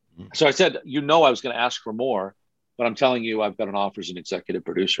 So I said, I was going to ask for more, but I'm telling you, I've got an offer as an executive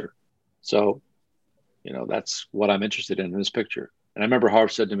producer. So, that's what I'm interested in this picture. And I remember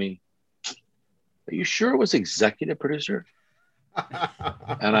Harv said to me, are you sure it was executive producer?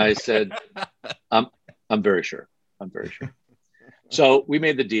 And I said, I'm very sure. I'm very sure. So we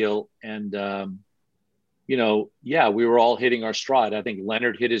made the deal, and we were all hitting our stride. I think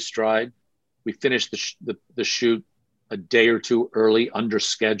Leonard hit his stride. We finished the shoot a day or two early, under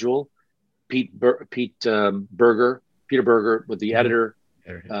schedule. Peter Berger with the editor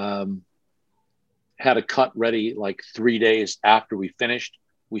had a cut ready like 3 days after we finished.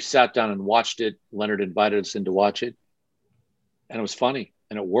 We sat down and watched it. Leonard invited us in to watch it, and it was funny,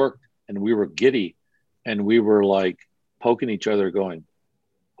 and it worked, and we were giddy, and we were like poking each other going,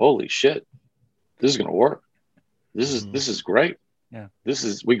 holy shit, this is going to work. This is great. Yeah.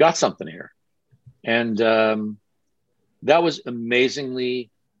 We got something here. And that was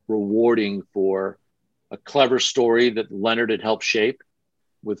amazingly rewarding for a clever story that Leonard had helped shape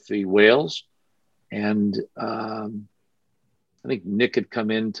with the whales. And I think Nick had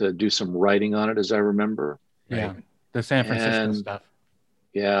come in to do some writing on it, as I remember. Yeah. The San Francisco stuff.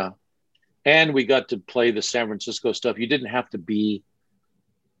 Yeah. And we got to play the San Francisco stuff. You didn't have to be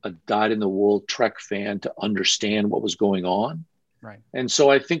a dyed-in-the-wool Trek fan to understand what was going on. Right. And so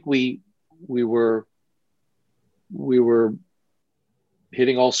I think we were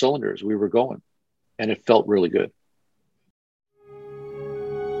hitting all cylinders. We were going, and it felt really good.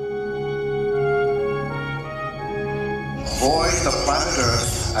 Avoid the planet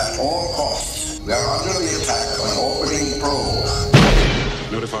Earth at all costs. We are under the attack of an orbiting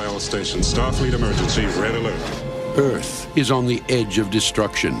probe. Notify all stations. Starfleet emergency, red alert. Earth is on the edge of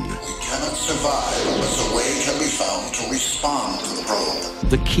destruction. We cannot survive unless a way can be found to respond to the probe.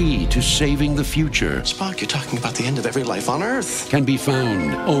 The key to saving the future. Spock, you're talking about the end of every life on Earth. Can be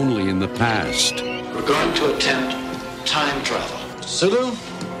found only in the past. We're going to attempt time travel. Sulu,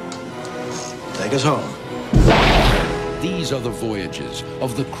 take us home. These are the voyages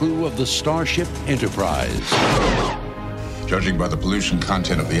of the crew of the Starship Enterprise. Judging by the pollution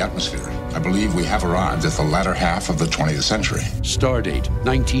content of the atmosphere, I believe we have arrived at the latter half of the 20th century. Stardate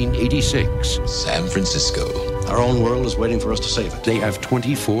 1986. San Francisco. Our own world is waiting for us to save it. They have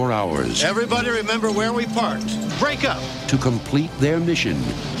 24 hours. Everybody remember where we parked. Break up. To complete their mission.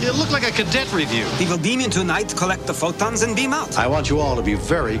 It looked like a cadet review. We will beam in tonight, collect the photons, and beam out. I want you all to be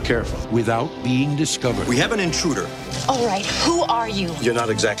very careful. Without being discovered. We have an intruder. All right, who are you? You're not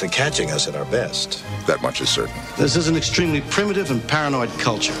exactly catching us at our best. That much is certain. This is an extremely primitive and paranoid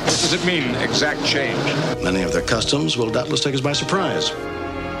culture. What does it mean, exact change? Many of their customs will doubtless take us by surprise.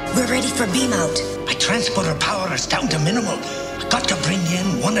 We're ready for beam out. My transporter power is down to minimal. I got to bring you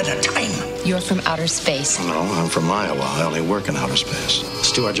in one at a time. You're from outer space. No, I'm from Iowa. I only work in outer space.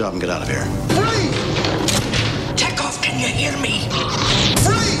 Let's do our job and get out of here. Freeze! Chekhov, can you hear me?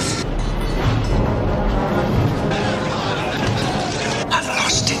 Freeze! I've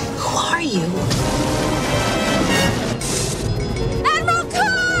lost it. Who are you? Admiral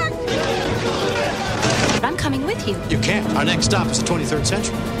Kirk! I'm coming with you. You can't. Our next stop is the 23rd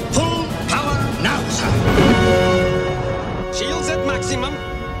century. Full power now, sir. Shields at maximum.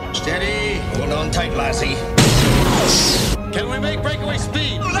 Steady. Hold on tight, lassie. Can we make breakaway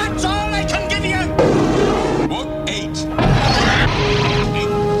speed? Oh, that's all I can give you. Book 8.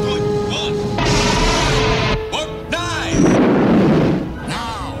 Good. 1. Book 9.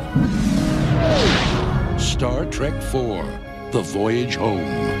 Now. Star Trek IV, The Voyage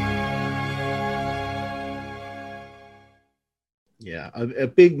Home. Yeah, a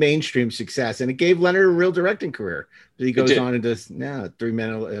big mainstream success, and it gave Leonard a real directing career. He goes on and does 3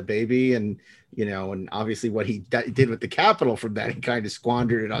 Men a Baby, and and obviously what he did with the Capitol from that, he kind of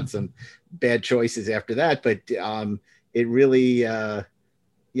squandered it on some bad choices after that. But it really,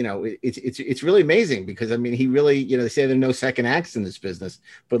 it's really amazing because I mean, he really, they say there are no second acts in this business,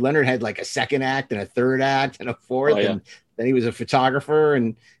 but Leonard had like a second act and a third act and a fourth, and then he was a photographer,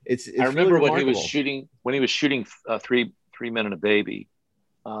 and it's I remember really when he was shooting 3 Men and a Baby,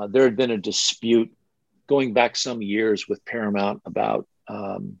 there had been a dispute going back some years with Paramount about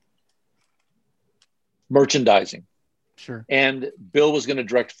merchandising. Sure. And Bill was going to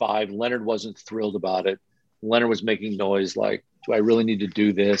direct 5. Leonard wasn't thrilled about it. Leonard was making noise like, do I really need to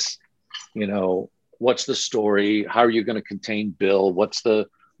do this? What's the story? How are you going to contain Bill? What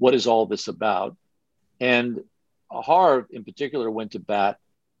is all this about? And Harv in particular went to bat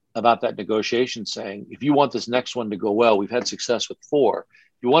about that negotiation, saying, if you want this next one to go well, we've had success with 4.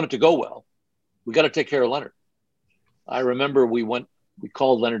 If you want it to go well, we got to take care of Leonard. I remember we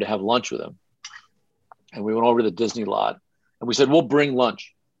called Leonard to have lunch with him, and we went over to the Disney lot, and we said, we'll bring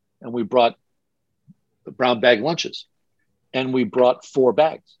lunch. And we brought the brown bag lunches, and we brought 4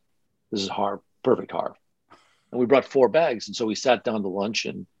 bags. This is Harv, perfect Harv. And we brought 4 bags. And so we sat down to lunch,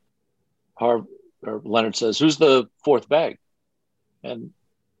 and Harv or Leonard says, "Who's the fourth bag?" And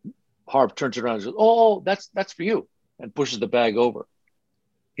Harv turns around and says, "Oh, that's for you," and pushes the bag over.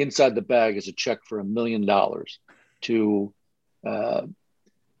 Inside the bag is a check for $1 million to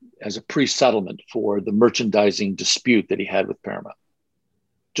as a pre-settlement for the merchandising dispute that he had with Paramount.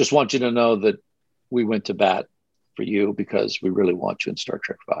 Just want you to know that we went to bat for you because we really want you in Star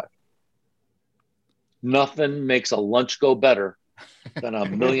Trek V. Nothing makes a lunch go better than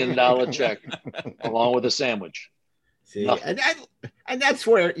 $1 million check along with a sandwich. See, and that's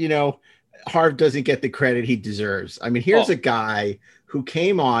where, Harv doesn't get the credit he deserves. I mean, here's a guy who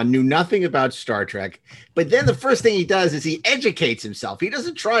came on, knew nothing about Star Trek, but then the first thing he does is he educates himself. He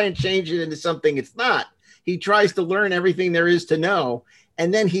doesn't try and change it into something it's not. He tries to learn everything there is to know,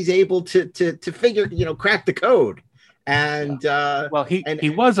 and then he's able to figure, crack the code. And he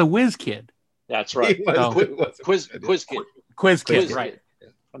was a whiz kid. That's right. Quiz kid, right?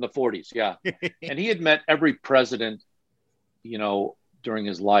 From the 40s, yeah. And he had met every president, during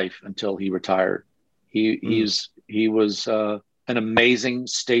his life until he retired. He was an amazing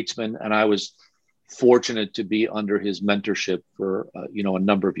statesman, and I was fortunate to be under his mentorship for a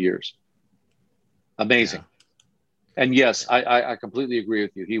number of years. Amazing. Yeah. And yes, I completely agree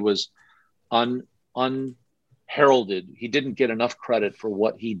with you. He was unheralded. He didn't get enough credit for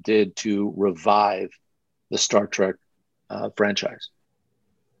what he did to revive the Star Trek franchise.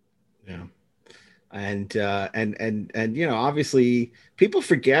 Yeah. And obviously people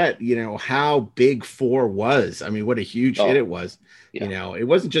forget, how big 4 was. I mean, what a huge hit it was. Yeah. It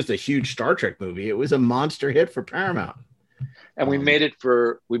wasn't just a huge Star Trek movie. It was a monster hit for Paramount. And we made it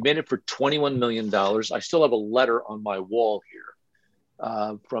for $21 million. I still have a letter on my wall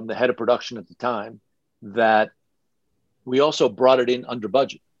here from the head of production at the time that we also brought it in under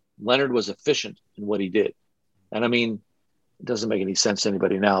budget. Leonard was efficient in what he did. And I mean, it doesn't make any sense to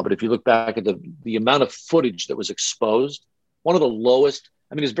anybody now, but if you look back at the amount of footage that was exposed, one of the lowest,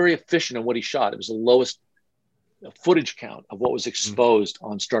 I mean, he was very efficient in what he shot. It was the lowest footage count of what was exposed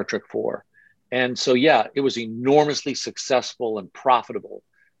on Star Trek IV. And so, yeah, it was enormously successful and profitable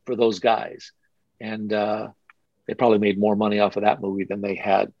for those guys. And they probably made more money off of that movie than they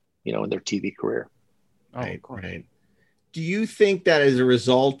had, in their TV career. Right, right. Do you think that as a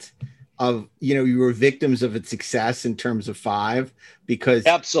result of, you were victims of its success in terms of 5? Because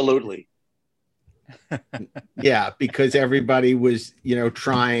absolutely. Yeah, because everybody was,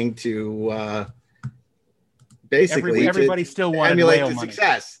 trying to basically everybody still wanted emulate the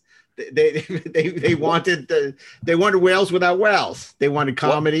success. They wanted whales without whales. They wanted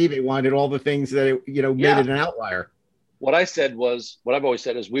comedy. They wanted all the things that made it an outlier. What I've always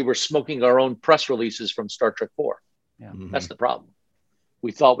said is we were smoking our own press releases from Star Trek IV. Yeah. Mm-hmm. That's the problem.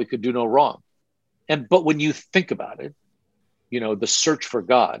 We thought we could do no wrong. But when you think about it, the search for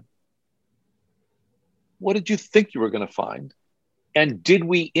God, what did you think you were going to find? And did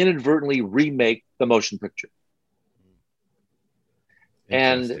we inadvertently remake the motion picture?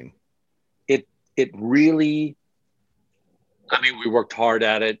 And it really, I mean, we worked hard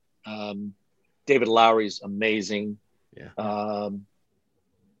at it. David Lowery's amazing. Yeah.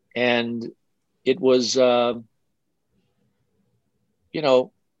 And it was,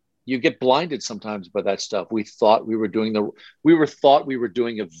 you get blinded sometimes by that stuff. We thought we were doing a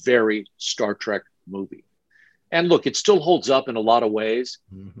very Star Trek movie. And look, it still holds up in a lot of ways,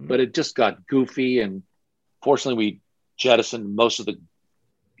 but it just got goofy. And fortunately, we jettisoned most of the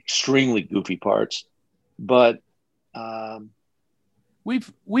extremely goofy parts. But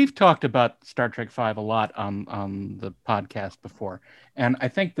we've talked about Star Trek V a lot on the podcast before. And I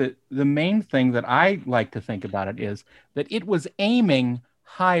think that the main thing that I like to think about it is that it was aiming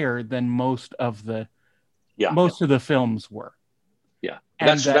higher than most of the films were. Yeah,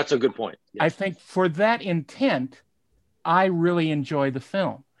 that's a good point. Yes. I think for that intent, I really enjoy the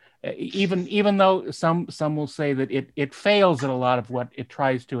film, even though some will say that it fails at a lot of what it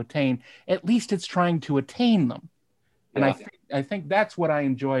tries to attain. At least it's trying to attain them, and I think that's what I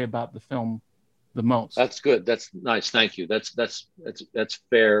enjoy about the film the most. That's good. That's nice. Thank you. That's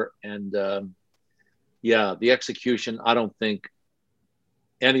fair. And the execution. I don't think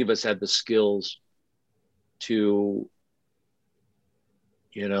any of us had the skills to,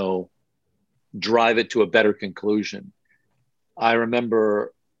 drive it to a better conclusion. I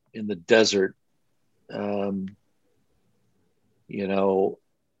remember in the desert, I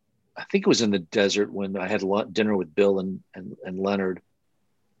think it was in the desert when I had dinner with Bill and Leonard,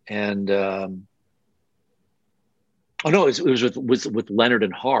 and it was with Leonard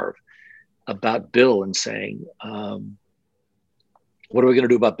and Harv about Bill and saying, what are we going to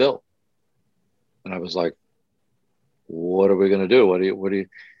do about Bill? And I was like, what are we going to do? What do you,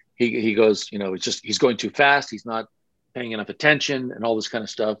 he goes, it's just he's going too fast. He's not paying enough attention and all this kind of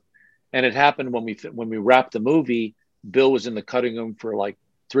stuff. And it happened when we wrapped the movie. Bill was in the cutting room for like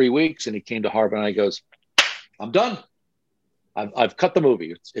 3 weeks, and he came to Harvey and I goes, "I'm done. I've cut the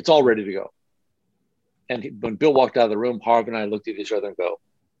movie. It's all ready to go." And when Bill walked out of the room, Harvey and I looked at each other and go,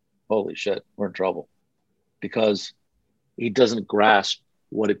 "Holy shit, we're in trouble," because he doesn't grasp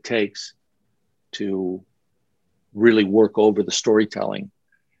what it takes to really work over the storytelling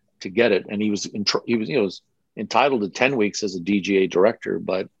to get it. And he was entitled to 10 weeks as a DGA director,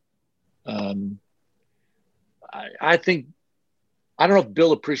 but I think, I don't know if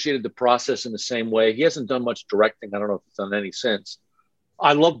Bill appreciated the process in the same way. He hasn't done much directing. I don't know if he's done any since.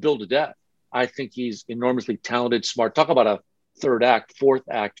 I love Bill to death. I think he's enormously talented, smart. Talk about a third act, fourth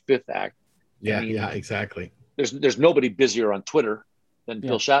act, fifth act. Yeah, exactly. There's nobody busier on Twitter than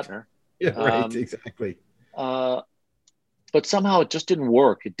Bill Shatner. Yeah, right, exactly. But somehow it just didn't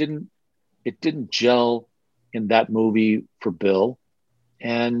work. It didn't gel in that movie for Bill.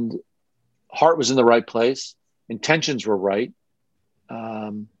 And heart was in the right place. Intentions were right.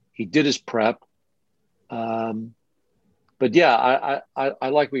 He did his prep. But yeah, I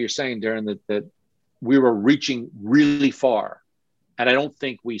like what you're saying, Darren, that we were reaching really far. And I don't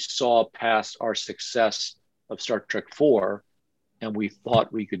think we saw past our success of Star Trek IV, and we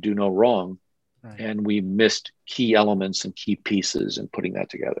thought we could do no wrong. Right. And we missed key elements and key pieces in putting that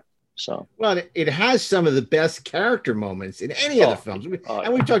together. So, well, it has some of the best character moments in any of the films.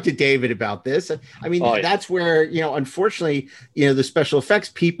 And we've talked to David about this. I mean, that's where, unfortunately, the special effects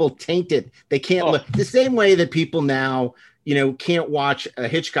people taint it. They can't look the same way that people now, can't watch a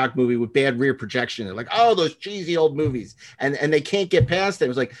Hitchcock movie with bad rear projection. They're like, oh, those cheesy old movies. And they can't get past it. It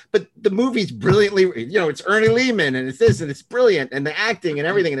was like, but the movie's brilliantly, it's Ernie Lehman and it's this and it's brilliant and the acting and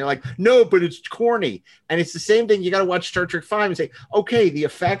everything. And they're like, no, but it's corny. And it's the same thing. You got to watch Star Trek V and say, okay, the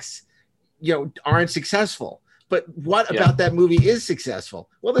effects, aren't successful. But what about that movie is successful?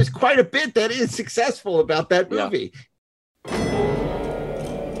 Well, there's quite a bit that is successful about that movie.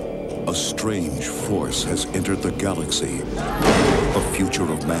 A strange force has entered the galaxy. The future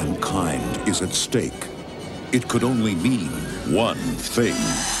of mankind is at stake. It could only mean one thing.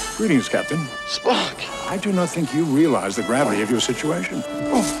 Greetings, Captain. Spock! I do not think you realize the gravity of your situation.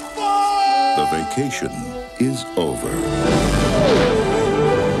 The vacation is over.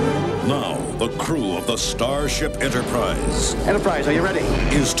 Now, the crew of the Starship Enterprise. Enterprise, are you ready?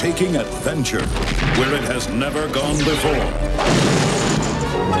 Is taking adventure where it has never gone before.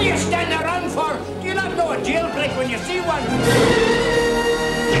 What are you standing around for? Do you not know a jailbreak when you see one?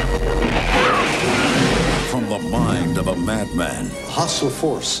 From the mind of a madman. Hostile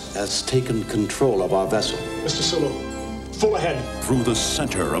force has taken control of our vessel. Mr. Sulu, full ahead. Through the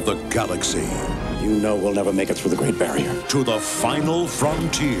center of the galaxy. You know we'll never make it through the Great Barrier. To the final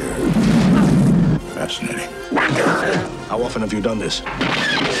frontier. Fascinating. How often have you done this?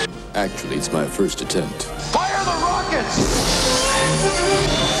 Actually, it's my first attempt. Fire the rockets!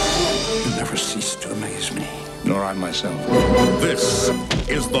 You never cease to amaze me. Nor I myself. This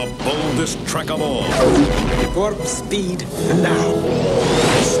is the boldest trek of all. Warp speed now.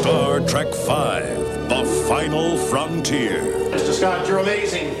 Star Trek V, the final frontier. Mr. Scott, you're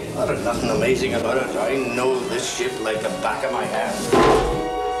amazing. Oh, there's nothing amazing about it. I know this ship like the back of my hand.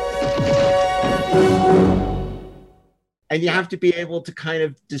 And you have to be able to kind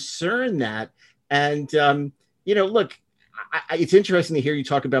of discern that. And, look, it's interesting to hear you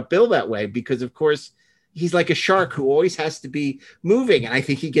talk about Bill that way, because, of course, he's like a shark who always has to be moving. And I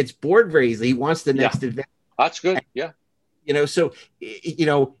think he gets bored very easily. He wants the next adventure. That's good. Yeah. So,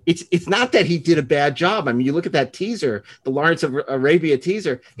 it's not that he did a bad job. I mean, you look at that teaser, the Lawrence of Arabia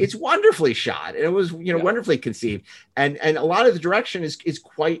teaser, it's wonderfully shot. And it was, wonderfully conceived. And a lot of the direction is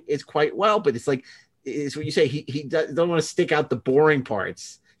quite well, but it's like, it's what you say. He don't want to stick out the boring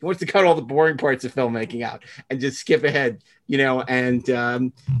parts. He wants to cut all the boring parts of filmmaking out and just skip ahead,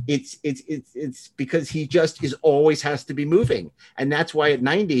 and it's because he just always has to be moving. And that's why at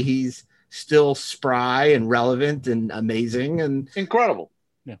 90, he's still spry and relevant and amazing and incredible.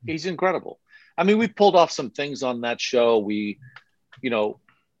 Yeah. He's incredible. I mean, we pulled off some things on that show.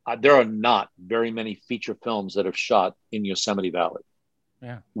 There are not very many feature films that have shot in Yosemite Valley.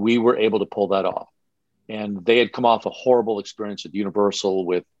 Yeah. We were able to pull that off. And they had come off a horrible experience at Universal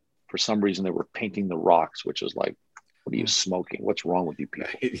with, for some reason, they were painting the rocks, which is like, what are you smoking? What's wrong with you people?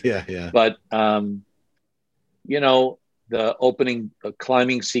 Yeah. But, the opening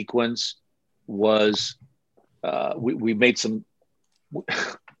climbing sequence was, we made some,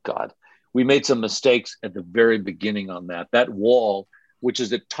 we made some mistakes at the very beginning on that. That wall, which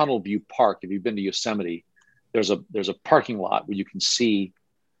is at Tunnel View Park. If you've been to Yosemite, there's a parking lot where you can see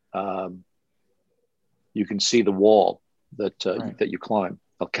you can see the wall that you climb,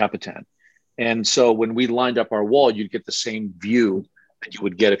 El Capitan. And so when we lined up our wall, you'd get the same view that you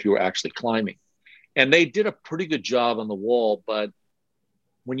would get if you were actually climbing. And they did a pretty good job on the wall, but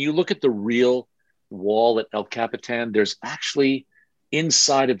when you look at the real wall at El Capitan, there's actually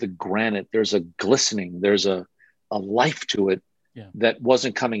inside of the granite, there's a glistening, there's a life to it that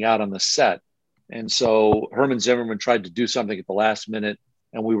wasn't coming out on the set. And so Herman Zimmerman tried to do something at the last minute,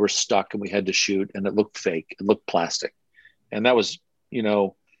 and we were stuck and we had to shoot, and it looked fake. It looked plastic. And that was,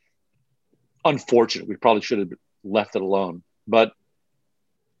 unfortunate. We probably should have left it alone. But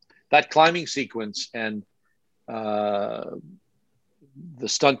that climbing sequence and the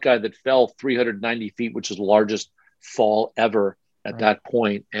stunt guy that fell 390 feet, which is the largest fall ever at that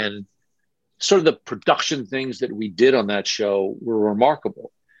point, and sort of the production things that we did on that show were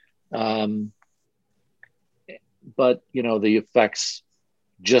remarkable. But, the effects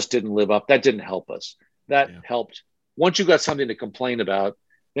just didn't live up. That didn't help us. That helped. Once you got something to complain about,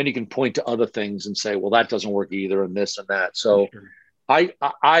 then you can point to other things and say, well, that doesn't work either, and this and that. So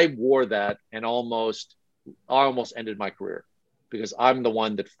I wore that and almost ended my career, because I'm the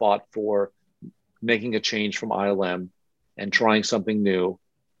one that fought for making a change from ILM and trying something new.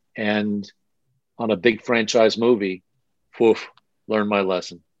 And on a big franchise movie, learned my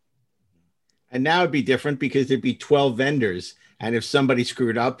lesson. And now it'd be different because there'd be 12 vendors, and if somebody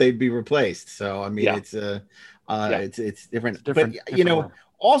screwed up, they'd be replaced. So I mean, it's different. But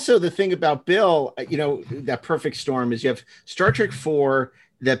also the thing about Bill, that perfect storm is you have Star Trek 4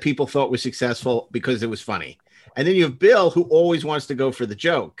 that people thought was successful because it was funny, and then you have Bill who always wants to go for the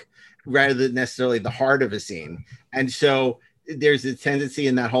joke rather than necessarily the heart of a scene, and so there's a tendency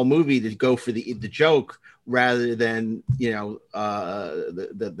in that whole movie to go for the joke rather than the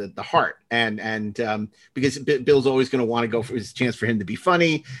heart, and because Bill's always going to want to go for his chance for him to be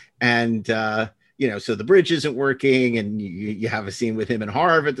funny, and so the bridge isn't working, and you have a scene with him and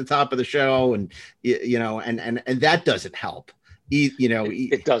Harv at the top of the show, and and that doesn't help.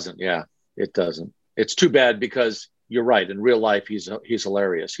 It doesn't. Yeah, it doesn't. It's too bad, because you're right. In real life, he's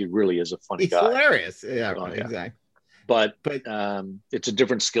hilarious. He really is a funny guy. He's hilarious. Yeah, exactly. But it's a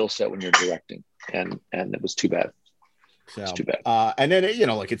different skill set when you're directing, and it was too bad. So, it's too bad. And then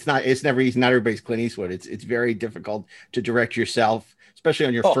it's not everybody's Clint Eastwood. It's very difficult to direct yourself, especially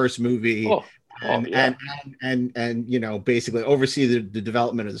on your first movie. And basically oversee the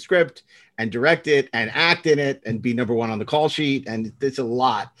development of the script and direct it and act in it and be number one on the call sheet, and it's a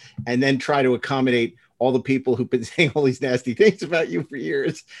lot. And then try to accommodate all the people who've been saying all these nasty things about you for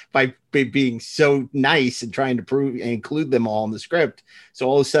years by being so nice and trying to prove and include them all in the script. So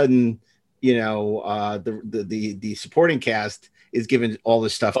all of a sudden, the supporting cast is given all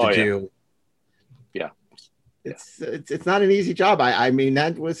this stuff to do. Yeah. It's not an easy job. I mean,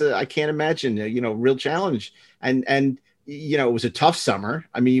 that was I can't imagine, real challenge. And it was a tough summer.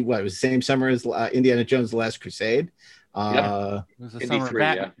 I mean, it was the same summer as Indiana Jones: The Last Crusade. It was the summer of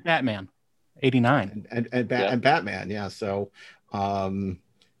Batman. 89 and Batman. Yeah. So,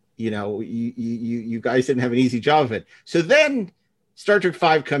 you guys didn't have an easy job of it. So then Star Trek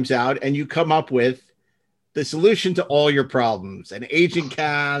 5 comes out, and you come up with the solution to all your problems: an aging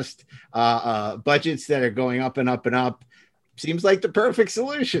cast, budgets that are going up and up and up. Seems like the perfect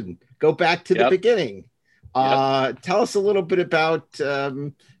solution. Go back to the beginning. Tell us a little bit about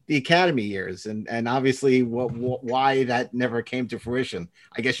the Academy years, and obviously why that never came to fruition.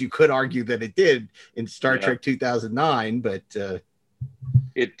 I guess you could argue that it did in Star Trek 2009, but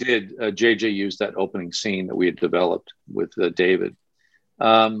it did. JJ used that opening scene that we had developed with David.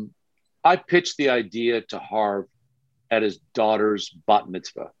 I pitched the idea to Harv at his daughter's bat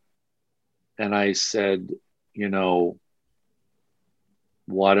mitzvah, and I said,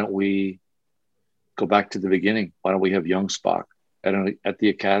 why don't we go back to the beginning? Why don't we have young Spock at the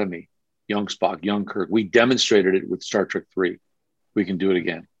Academy? Young Spock, young Kirk. We demonstrated it with Star Trek 3. We can do it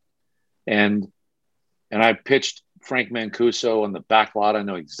again. And I pitched Frank Mancuso on the back lot. I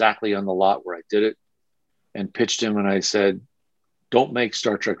know exactly on the lot where I did it, and pitched him. And I said, don't make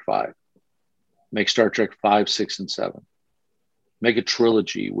Star Trek 5. Make Star Trek 5, 6, and 7. Make a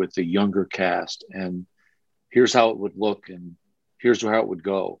trilogy with the younger cast. And here's how it would look. And here's how it would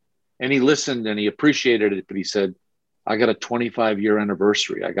go. And he listened and he appreciated it, but he said, I got a 25-year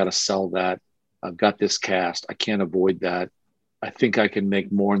anniversary. I got to sell that. I've got this cast. I can't avoid that. I think I can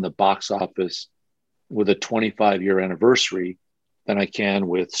make more in the box office with a 25-year anniversary than I can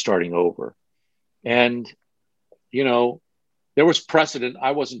with starting over. And, there was precedent.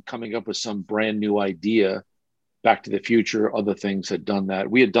 I wasn't coming up with some brand new idea. Back to the Future, other things had done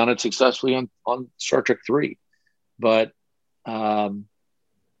that. We had done it successfully on Star Trek 3. But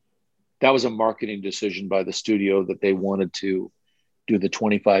that was a marketing decision by the studio that they wanted to do the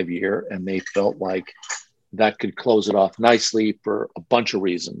 25-year, and they felt like that could close it off nicely for a bunch of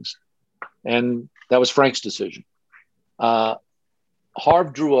reasons. And that was Frank's decision. Harv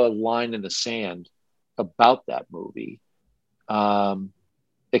drew a line in the sand about that movie,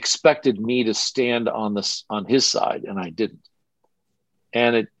 expected me to stand on his side, and I didn't.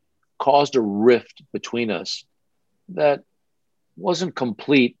 And it caused a rift between us that wasn't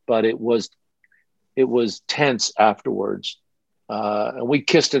complete, but it was tense afterwards. And we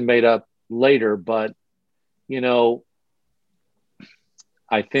kissed and made up later, but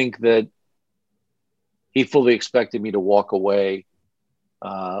I think that he fully expected me to walk away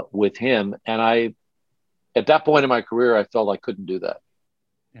with him. And at that point in my career, I felt I couldn't do that.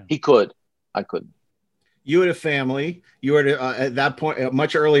 Yeah. He could, I couldn't. You had a family. You were at that point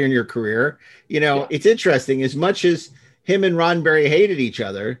much earlier in your career. It's interesting. As much as him and Roddenberry hated each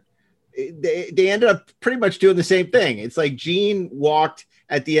other, they ended up pretty much doing the same thing. It's like Gene walked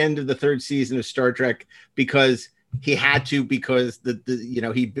at the end of the 3rd season of Star Trek because he had to, because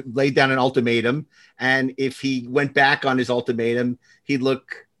he laid down an ultimatum, and if he went back on his ultimatum, he'd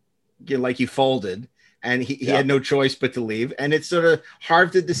look like he folded, and he had no choice but to leave. And it's sort of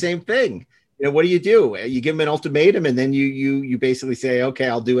Harv did the same thing. What do? You give him an ultimatum, and then you basically say, okay,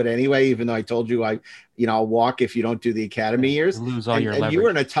 I'll do it anyway, even though I told you I'll walk if you don't do the Academy years. You lose all your leverage. And you were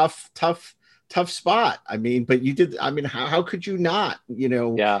in a tough spot. I mean, but you did. I mean, how could you not?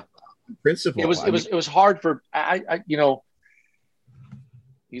 Principle. It was hard for I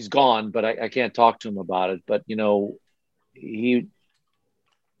he's gone, but I can't talk to him about it. But he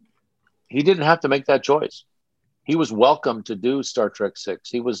didn't have to make that choice. He was welcome to do Star Trek 6.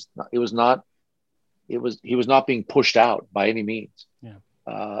 He was not being pushed out by any means. Yeah.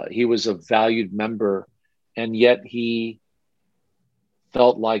 He was a valued member, and yet he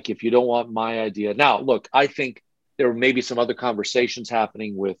felt like, if you don't want my idea. Now, look, I think there may be some other conversations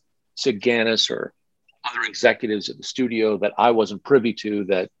happening with Sid Ganis or other executives at the studio that I wasn't privy to,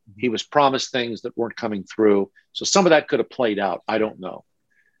 that he was promised things that weren't coming through. So some of that could have played out. I don't know.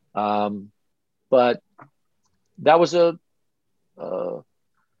 But that was a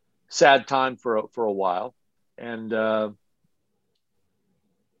sad time for a while. And, for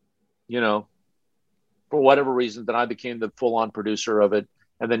whatever reason, then I became the full-on producer of it.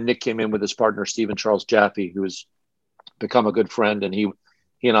 And then Nick came in with his partner, Stephen Charles Jaffe, who's become a good friend. And he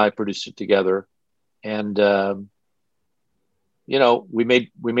and I produced it together. And, we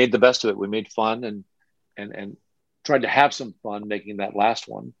made the best of it. We made fun and tried to have some fun making that last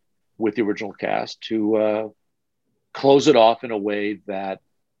one with the original cast to close it off in a way that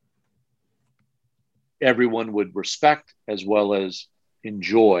everyone would respect as well as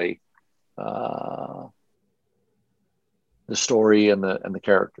enjoy the story and the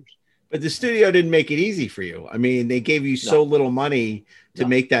characters. But the studio didn't make it easy for you. I mean, they gave you so little money to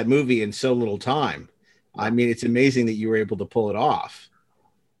make that movie in so little time. I mean, it's amazing that you were able to pull it off.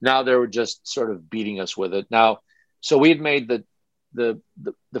 Now they were just sort of beating us with it. Now, so we had made the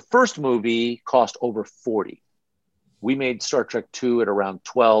first movie cost over 40. We made Star Trek 2 at around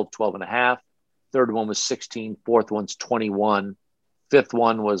 12 and a half. Third one was 16. Fourth one's 21. Fifth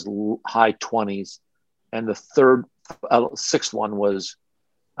one was high 20s. And the sixth one was,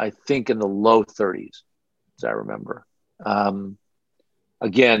 I think, in the low 30s, as I remember.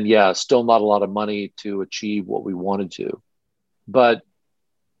 Again, still not a lot of money to achieve what we wanted to. But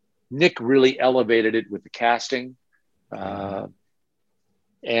Nick really elevated it with the casting and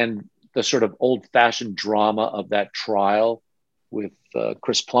the sort of old-fashioned drama of that trial with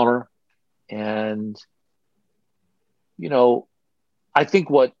Chris Plummer. And, I think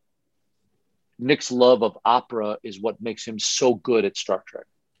what Nick's love of opera is what makes him so good at Star Trek.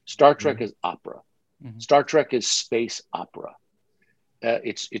 Star Trek is opera. Mm-hmm. Star Trek is space opera.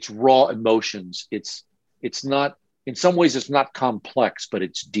 It's raw emotions. It's not, in some ways it's not complex, but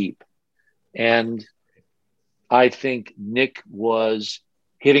it's deep. And I think Nick was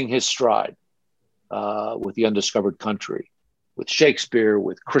hitting his stride with The Undiscovered Country, with Shakespeare,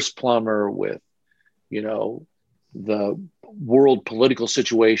 with Chris Plummer, with, the world political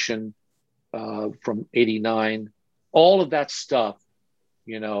situation from 89. All of that stuff,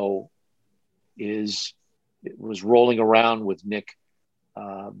 it was rolling around with Nick.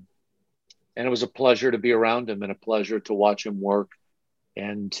 And it was a pleasure to be around him and a pleasure to watch him work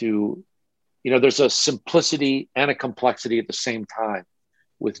and to, there's a simplicity and a complexity at the same time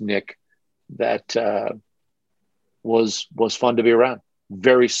with Nick that was fun to be around.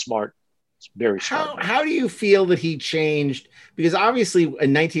 Very smart. Very smart. How do you feel that he changed? Because obviously in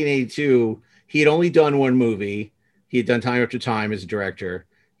 1982, he had only done one movie. He had done Time After Time as a director.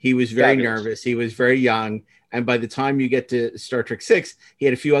 He was very nervous. He was very young. And by the time you get to Star Trek VI, he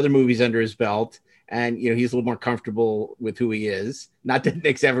had a few other movies under his belt. And, he's a little more comfortable with who he is. Not that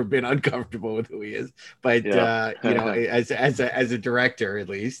Nick's ever been uncomfortable with who he is, but, as a director, at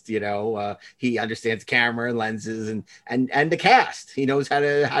least, he understands camera and lenses and the cast. He knows how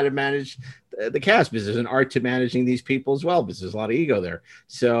to manage the cast, because there's an art to managing these people as well, because there's a lot of ego there.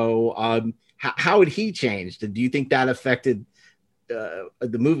 So how had he changed? And do you think that affected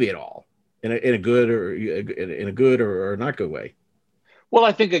the movie at all in a good or not good way? Well,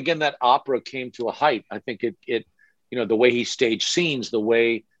 I think, again, that opera came to a height. I think it the way he staged scenes, the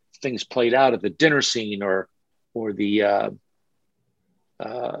way things played out at the dinner scene or the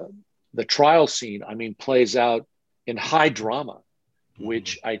trial scene, plays out in high drama,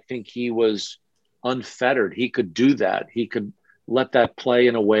 which I think he was unfettered. He could do that. He could let that play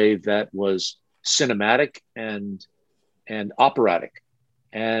in a way that was cinematic and operatic.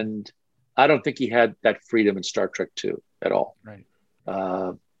 And I don't think he had that freedom in Star Trek II at all. Right.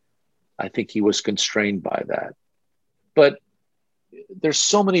 I think he was constrained by that. But there's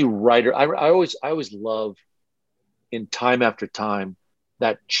so many writers. I always love, in Time After Time,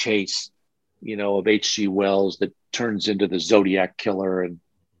 that chase, of H.G. Wells that turns into the Zodiac Killer. And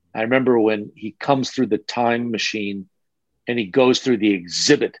I remember when he comes through the time machine and he goes through the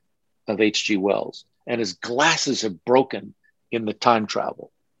exhibit of H.G. Wells, and his glasses have broken in the time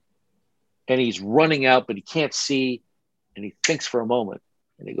travel. And he's running out, but he can't see. And he thinks for a moment,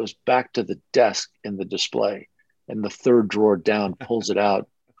 and he goes back to the desk in the display, and the third drawer down pulls it out,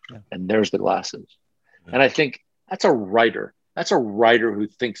 and there's the glasses. And I think that's a writer. That's a writer who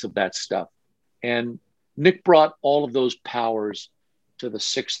thinks of that stuff. And Nick brought all of those powers to the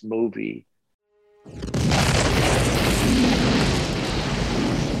sixth movie.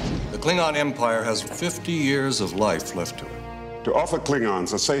 The Klingon Empire has 50 years of life left to it. To offer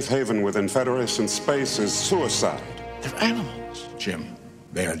Klingons a safe haven within Federation space is suicide. They're animals, Jim.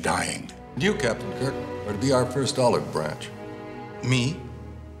 They are dying. And you, Captain Kirk, are to be our first olive branch. Me?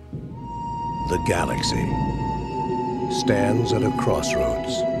 The galaxy stands at a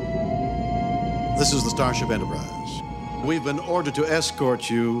crossroads. This is the Starship Enterprise. We've been ordered to escort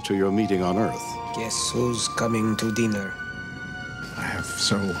you to your meeting on Earth. Guess who's coming to dinner? I have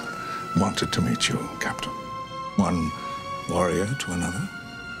so wanted to meet you, Captain. One warrior to another.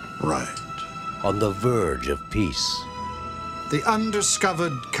 Right. On the verge of peace. The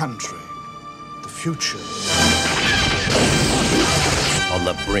undiscovered country. The future. On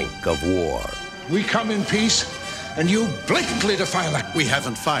the brink of war. We come in peace, and you blatantly defy that. We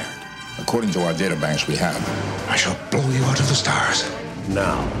haven't fired. According to our databanks we have, I shall blow you out of the stars.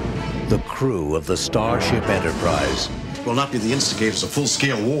 Now, the crew of the Starship Enterprise will not be the instigators of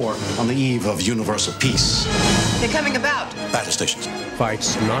full-scale war on the eve of universal peace. They're coming about. Battle stations.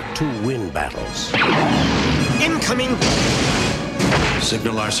 Fights not to win battles. Incoming.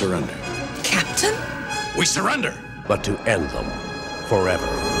 Signal our surrender. Captain? We surrender. But to end them forever.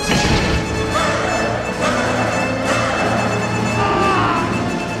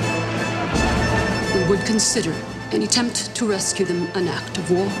 We would consider an attempt to rescue them an act of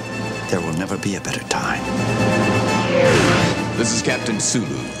war. There will never be a better time. This is Captain Sulu,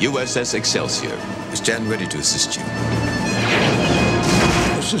 USS Excelsior. We stand ready to assist you.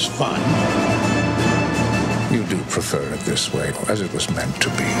 This is fun. You do prefer it this way, as it was meant to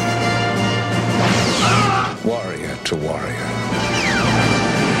be. Warrior to warrior.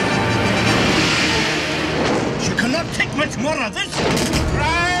 You cannot take much more of this.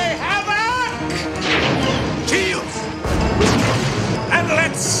 Cry havoc! Shields! And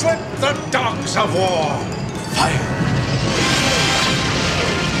let's slip the dogs of war. Fire!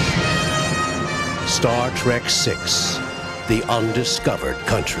 Star Trek VI, The Undiscovered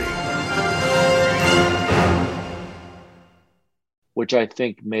Country. Which I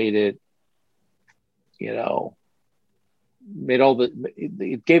think made it, it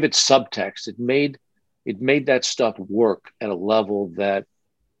gave it subtext. It made that stuff work at a level that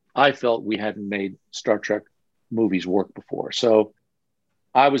I felt we hadn't made Star Trek movies work before. So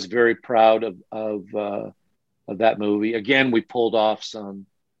I was very proud of that movie. Again, we pulled off some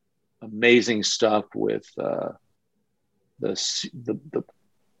amazing stuff with the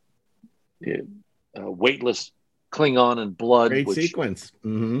weightless Klingon and blood. Great sequence.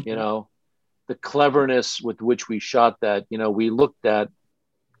 Mm-hmm. The cleverness with which we shot that. We looked at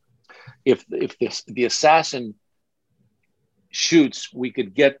if the assassin shoots, we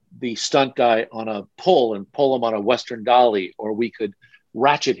could get the stunt guy on a pull and pull him on a Western dolly, or we could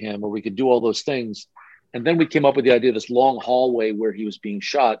ratchet him, or we could do all those things. And then we came up with the idea of this long hallway where he was being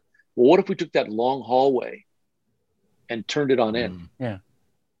shot. Well, what if we took that long hallway and turned it on in? Yeah.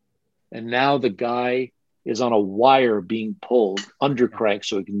 And now the guy is on a wire being pulled under crank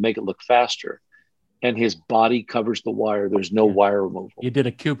so he can make it look faster. And his body covers the wire. There's no wire removal. You did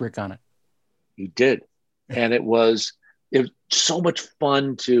a Kubrick on it. You did. And it was so much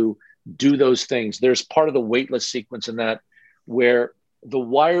fun to do those things. There's part of the weightless sequence in that where the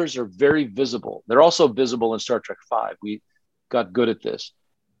wires are very visible. They're also visible in Star Trek V. We got good at this.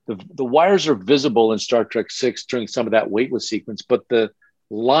 The wires are visible in Star Trek VI during some of that weightless sequence, but the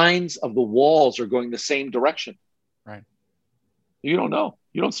lines of the walls are going the same direction. Right. You don't know.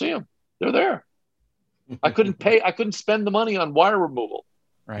 You don't see them. They're there. I couldn't spend the money on wire removal.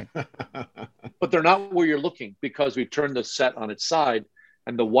 Right. But they're not where you're looking because we turned the set on its side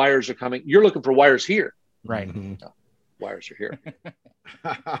and the wires are coming. You're looking for wires here. Right. No, wires are here.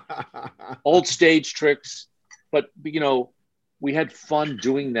 Old stage tricks. But, we had fun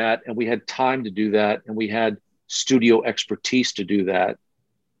doing that, and we had time to do that, and we had studio expertise to do that.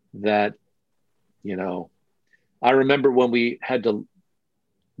 I remember when we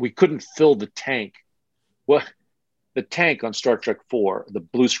couldn't fill the tank. Well, the tank on Star Trek IV, the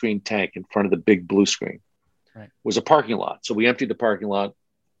blue screen tank in front of the big blue screen, was a parking lot. So we emptied the parking lot.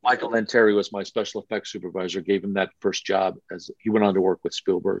 Michael Lanteri was my special effects supervisor, gave him that first job as he went on to work with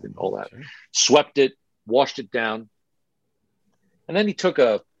Spielberg and all that. Sure. Swept it, washed it down. And then he took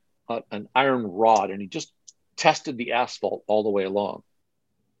an iron rod and he just tested the asphalt all the way along.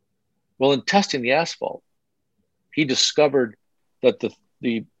 Well, in testing the asphalt, he discovered that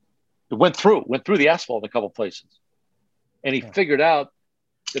it went through the asphalt in a couple of places. And he figured out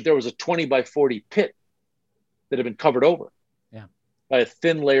that there was a 20 by 40 pit that had been covered over by a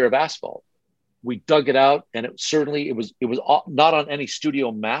thin layer of asphalt. We dug it out, and it was not on any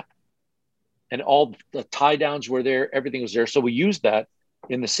studio map. And all the tie downs were there. Everything was there. So we used that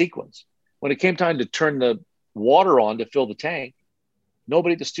in the sequence. When it came time to turn the water on to fill the tank,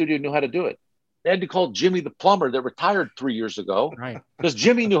 nobody at the studio knew how to do it. They had to call Jimmy the plumber that retired 3 years ago. Right. Because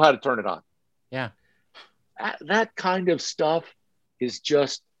Jimmy knew how to turn it on. Yeah. That kind of stuff is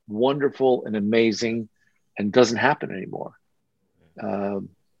just wonderful and amazing and doesn't happen anymore. Well,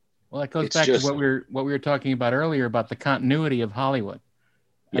 that goes back to what we were talking about earlier about the continuity of Hollywood.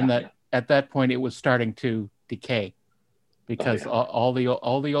 And that at that point it was starting to decay because all the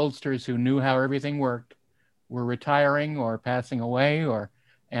oldsters who knew how everything worked were retiring or passing away if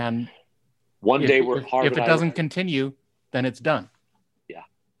it doesn't continue, then it's done. Yeah.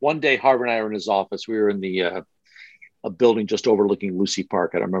 One day Harvard and I were in his office. We were in a building just overlooking Lucy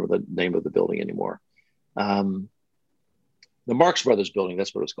Park. I don't remember the name of the building anymore. The Marx Brothers building,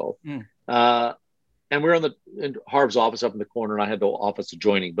 that's what it was called. And we were in Harv's office up in the corner, and I had the office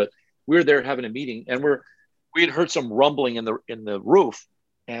adjoining, but we were there having a meeting, and we had heard some rumbling in the roof,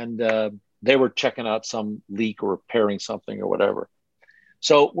 and they were checking out some leak or repairing something or whatever.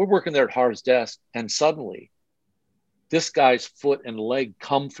 So we're working there at Harv's desk, and suddenly this guy's foot and leg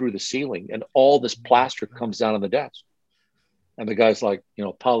come through the ceiling, and all this plaster comes down on the desk. And the guy's like,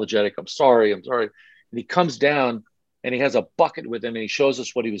 apologetic, I'm sorry. And he comes down, and he has a bucket with him, and he shows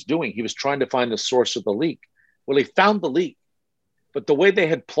us what he was doing. He was trying to find the source of the leak. Well, he found the leak, but the way they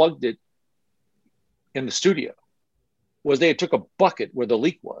had plugged it in the studio was they had took a bucket where the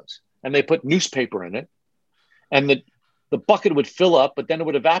leak was, and they put newspaper in it, and the bucket would fill up, but then it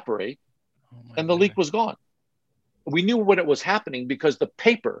would evaporate, and the leak was gone. We knew when it was happening because the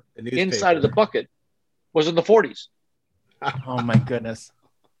paper inside of the bucket was in the 40s. Oh my goodness.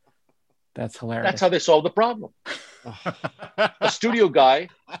 That's hilarious. That's how they solved the problem. A studio guy,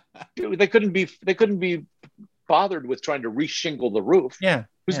 they couldn't be bothered with trying to re-shingle the roof. Yeah.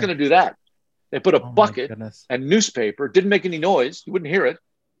 Who's going to do that? They put a bucket and newspaper, didn't make any noise. You wouldn't hear it.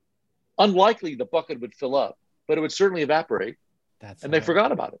 Unlikely the bucket would fill up, but it would certainly evaporate. And they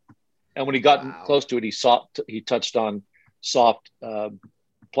forgot about it. And when he got close to it, he touched on soft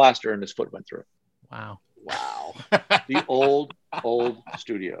plaster and his foot went through. Wow. The old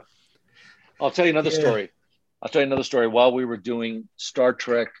studio. I'll tell you another story. While we were doing Star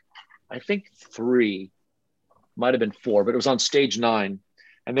Trek, I think 3, might have been 4, but it was on stage 9,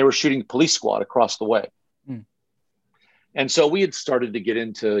 and they were shooting Police Squad across the way. And so we had started to get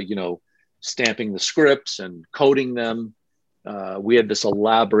into, stamping the scripts and coding them. We had this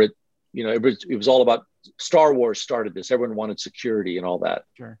elaborate, it was all about Star Wars started this. Everyone wanted security and all that.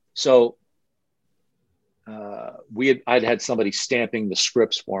 Sure. So I'd had somebody stamping the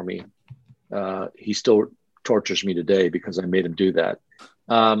scripts for me. He still tortures me today because I made him do that.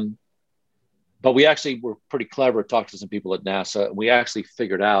 But we actually were pretty clever, talked to some people at NASA, and we actually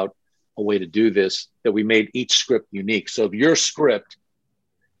figured out a way to do this, that we made each script unique. So if your script,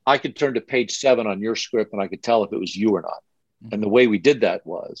 I could turn to page 7 on your script and I could tell if it was you or not. And the way we did that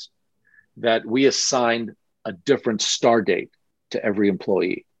was that we assigned a different star date to every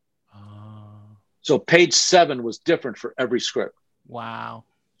employee. So page 7 was different for every script. Wow.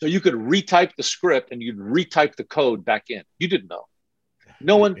 So you could retype the script and you'd retype the code back in. You didn't know.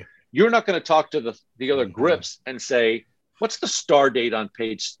 No one, you're not going to talk to the other grips and say, what's the star date on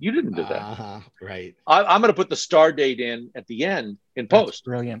page? You didn't do that. Right. I'm going to put the star date in at the end in post. That's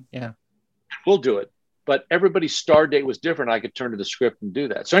brilliant. Yeah. We'll do it. But everybody's star date was different. I could turn to the script and do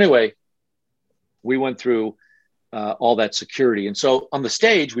that. So anyway, we went through all that security. And so on the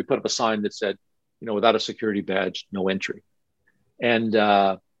stage, we put up a sign that said, without a security badge, no entry. And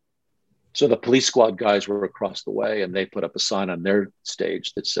so the police squad guys were across the way, and they put up a sign on their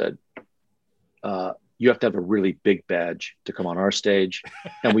stage that said, you have to have a really big badge to come on our stage,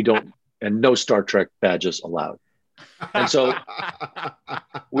 and no Star Trek badges allowed. And so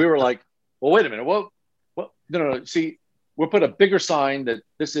we were like, well, wait a minute. Well, no. See, we'll put a bigger sign that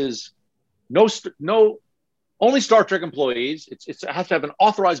this is no only Star Trek employees. It has to have an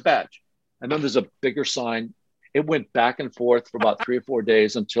authorized badge. And then there's a bigger sign. It went back and forth for about 3 or 4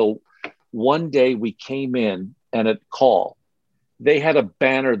 days until one day we came in, and at call, they had a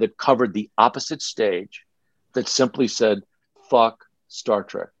banner that covered the opposite stage that simply said, fuck Star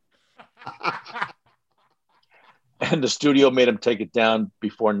Trek. And the studio made them take it down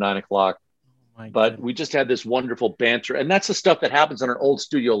before 9 o'clock. But we just had this wonderful banter. And that's the stuff that happens on an old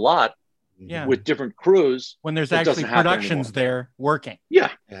studio lot with different crews. When there's actually productions there working. Yeah.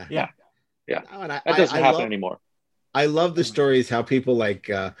 Oh, and that doesn't happen anymore. I love the stories how people like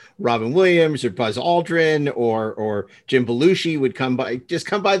Robin Williams or Buzz Aldrin or Jim Belushi would come by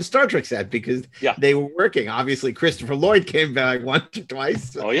the Star Trek set because they were working. Obviously, Christopher Lloyd came back once or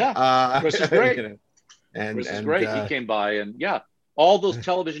twice. Oh yeah, Chris is great. Chris is great. He came by, and all those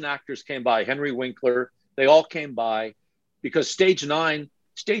television actors came by. Henry Winkler, they all came by because Stage 9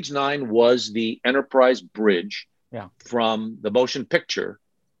 was the Enterprise bridge from the motion picture,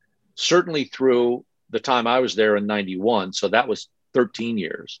 certainly through the time I was there in 91. So that was 13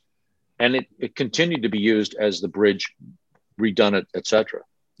 years. And it continued to be used as the bridge, redone it, et cetera.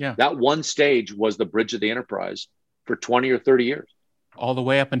 Yeah. That one stage was the bridge of the Enterprise for 20 or 30 years. All the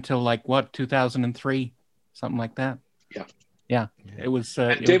way up until 2003, something like that. Yeah. It was.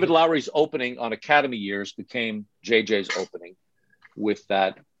 David Lowery's opening on Academy years became JJ's opening with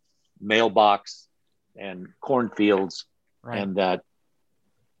that mailbox and cornfields and that,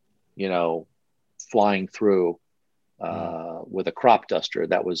 flying through with a crop duster.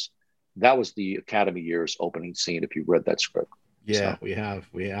 That was the Academy years opening scene. If you read that script. Yeah, so. we have.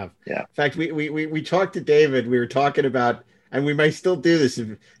 Yeah. In fact, we talked to David. We were talking about, and we might still do this,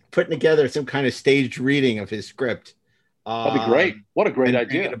 putting together some kind of staged reading of his script. That'd be great. What a great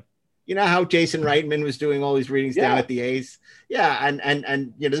idea. You know how Jason Reitman was doing all these readings down at the A's? Yeah.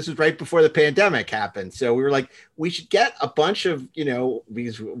 And this was right before the pandemic happened. So we were like, we should get a bunch of,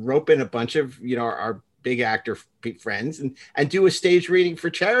 we rope in a bunch of, our big actor friends and do a stage reading for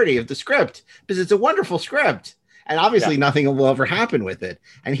charity of the script because it's a wonderful script. And obviously nothing will ever happen with it.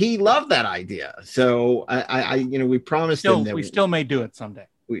 And he loved that idea. So we promised him that we still may do it someday.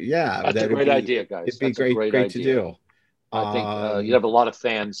 That's a great idea, guys. It'd be great to do. I think you'd have a lot of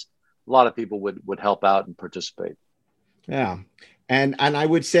fans. A lot of people would help out and participate. Yeah. And I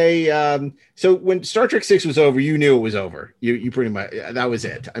would say, so when Star Trek 6 was over, you knew it was over. You pretty much, that was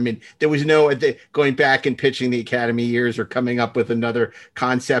it. I mean, there was no going back and pitching the Academy years or coming up with another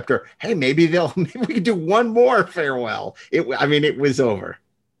concept or, hey, maybe we could do one more farewell. It was over.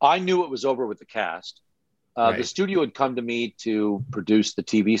 I knew it was over with the cast. Right. The studio had come to me to produce the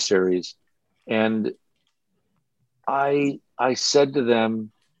TV series. And I said to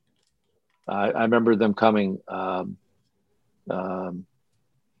them, I remember them coming.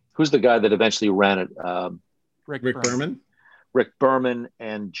 Who's the guy that eventually ran it? Rick Berman. Rick Berman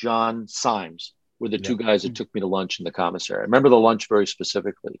and John Symes were the two guys that took me to lunch in the commissary. I remember the lunch very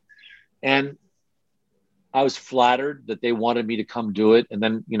specifically. And I was flattered that they wanted me to come do it. And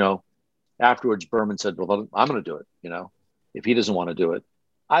then, afterwards, Berman said, well, I'm going to do it, if he doesn't want to do it.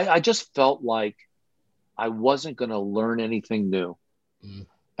 I just felt like I wasn't going to learn anything new. Mm.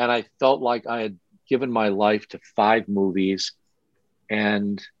 And I felt like I had given my life to 5 movies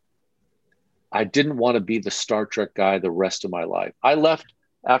and I didn't want to be the Star Trek guy the rest of my life. I left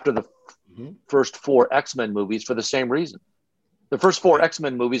after the first 4 X-Men movies for the same reason. The first 4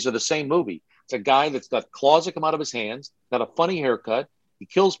 X-Men movies are the same movie. It's a guy that's got claws that come out of his hands, got a funny haircut, he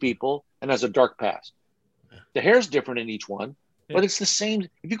kills people, and has a dark past. The hair's different in each one, but it's the same.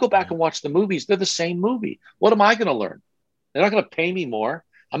 If you go back and watch the movies, they're the same movie. What am I going to learn? They're not going to pay me more.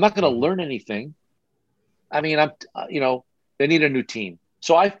 I'm not going to learn anything. I mean, they need a new team.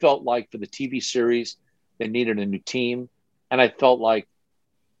 So I felt like for the TV series, they needed a new team. And I felt like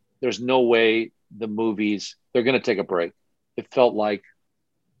there's no way the movies, they're going to take a break. It felt like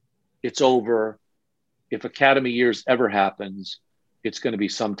it's over. If Academy years ever happens, it's going to be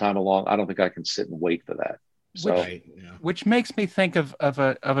sometime along. I don't think I can sit and wait for that. So, which makes me think of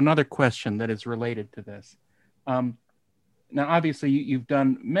another question that is related to this. Now, obviously, you've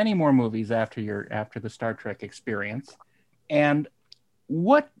done many more movies after the Star Trek experience. And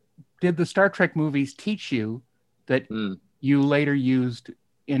what did the Star Trek movies teach you that you later used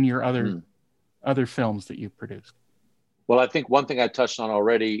in your other films that you produced? Well, I think one thing I touched on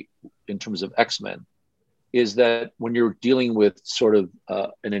already in terms of X-Men is that when you're dealing with sort of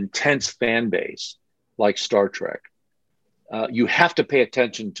an intense fan base like Star Trek, you have to pay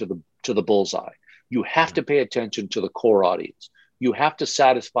attention to the bullseye. You have to pay attention to the core audience. You have to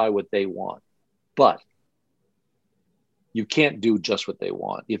satisfy what they want, but you can't do just what they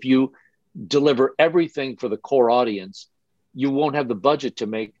want. If you deliver everything for the core audience, you won't have the budget to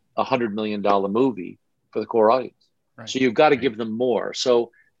make a $100 million movie for the core audience. Right. So you've got to give them more.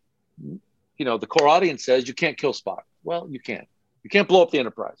 So, you know, the core audience says you can't kill Spock. Well, you can't. You can't blow up the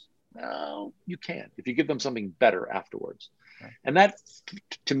Enterprise. No, you can't. If you give them something better afterwards. Right. And that,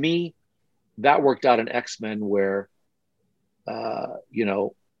 to me, that worked out in X-Men where, you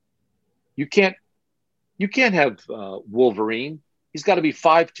know, you can't have Wolverine. He's got to be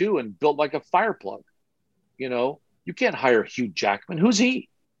 5'2" and built like a fire plug. You know, you can't hire Hugh Jackman. Who's he?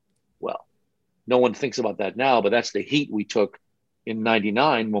 Well, no one thinks about that now, but that's the heat we took in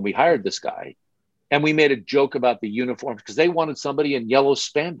 '99 when we hired this guy. And we made a joke about the uniforms because they wanted somebody in yellow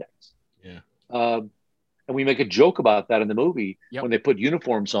spandex. Yeah. And we make a joke about that in the movie when they put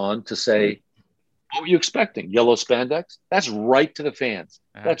uniforms on to say, what were you expecting? Yellow spandex? That's right to the fans.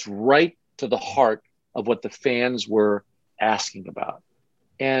 That's right to the heart of what the fans were asking about.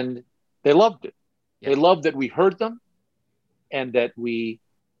 And they loved it. They loved that we heard them and that we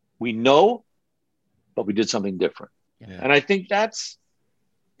know, but we did something different. Yeah. And I think that's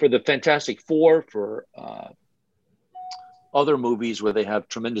for the Fantastic Four, for other movies where they have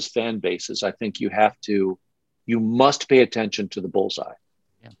tremendous fan bases. I think you must pay attention to the bullseye.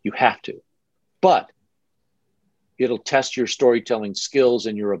 Yeah. You have to, but it'll test your storytelling skills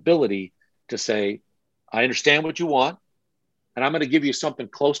and your ability to say, I understand what you want, and I'm going to give you something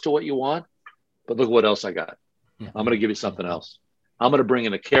close to what you want, but look what else I got. Yeah. I'm going to give you something else. I'm going to bring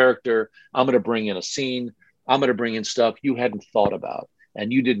in a character. I'm going to bring in a scene. I'm going to bring in stuff you hadn't thought about,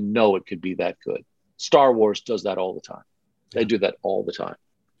 and you didn't know it could be that good. Star Wars does that all the time. They do that all the time.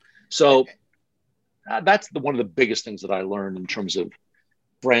 So that's one of the biggest things that I learned in terms of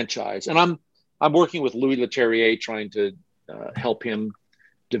franchise. And I'm working with Louis Leterrier, trying to help him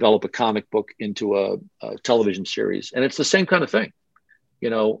develop a comic book into a television series. And it's the same kind of thing. You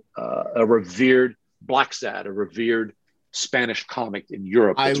know, a revered Black Sad, a revered Spanish comic in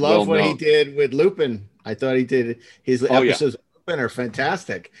Europe. I love what he did with Lupin. I thought he did his episodes of Lupin are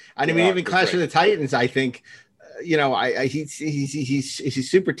fantastic. I mean, even Clash of the Titans, I think, you know, he's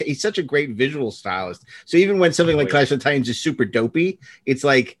super. He's such a great visual stylist. So even when something like Clash of the Titans is super dopey, it's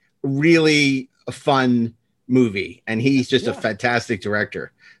like really a fun movie, and he's just a fantastic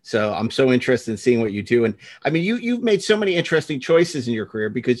director. So I'm so interested in seeing what you do. And I mean, you've made so many interesting choices in your career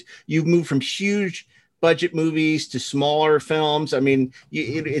because you've moved from huge budget movies to smaller films. I mean,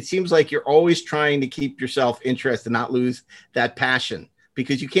 it seems like you're always trying to keep yourself interested and not lose that passion,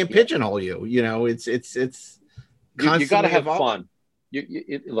 because you can't pigeonhole you. You know, it's you got to have fun.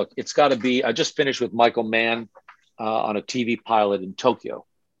 Look, it's got to be. I just finished with Michael Mann on a TV pilot in Tokyo.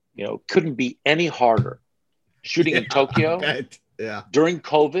 You know, couldn't be any harder. Shooting in Tokyo during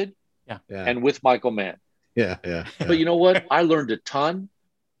COVID and with Michael Mann. Yeah. But you know what? I learned a ton.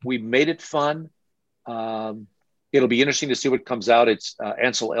 We made it fun. It'll be interesting to see what comes out. It's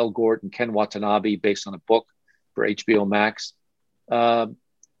Ansel Elgort and Ken Watanabe based on a book for HBO Max. I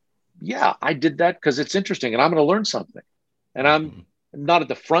did that because it's interesting and I'm going to learn something. And I'm not at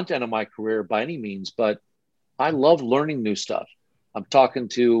the front end of my career by any means, but I love learning new stuff. I'm talking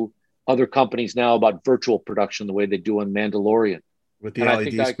to other companies now about virtual production, the way they do on Mandalorian. With the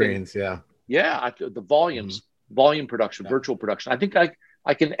LED screens, the volume production, virtual production. I think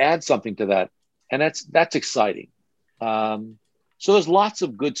I can add something to that. And that's exciting. So there's lots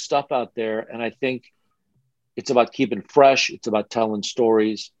of good stuff out there. And I think it's about keeping fresh. It's about telling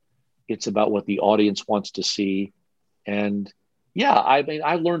stories. It's about what the audience wants to see. And I mean,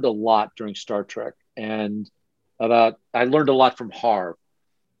 I learned a lot during Star Trek, and I learned a lot from Harv,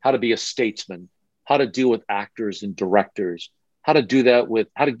 how to be a statesman, how to deal with actors and directors, how to do that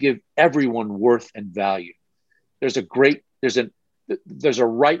how to give everyone worth and value. There's there's a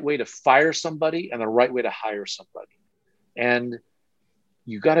right way to fire somebody and a right way to hire somebody. And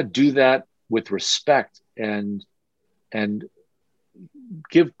you got to do that with respect and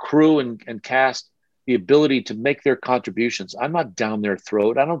give crew and cast the ability to make their contributions. I'm not down their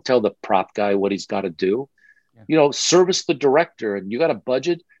throat. I don't tell the prop guy what he's got to do. Service the director, and you got a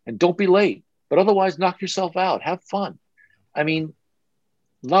budget, and don't be late, but otherwise knock yourself out. Have fun. I mean,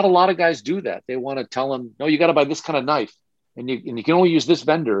 not a lot of guys do that. They want to tell them, no, you got to buy this kind of knife, and you can only use this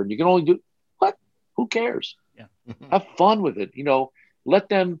vendor, and you can only do what? Who cares? Yeah. Have fun with it. Let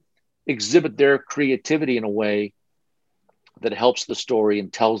them exhibit their creativity in a way that helps the story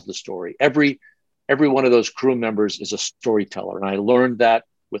and tells the story. Every one of those crew members is a storyteller, and I learned that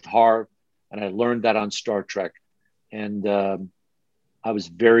with Harv, and I learned that on Star Trek, and I was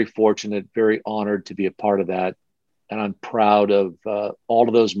very fortunate, very honored to be a part of that. And I'm proud of all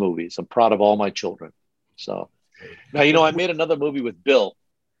of those movies. I'm proud of all my children. So now, I made another movie with Bill.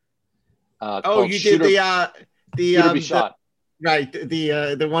 You did the Shooter Be Shot. Right.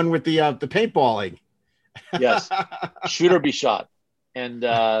 The one with the paintballing. Yes. Shooter Be Shot. And,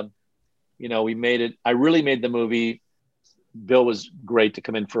 we made it. I really made the movie. Bill was great to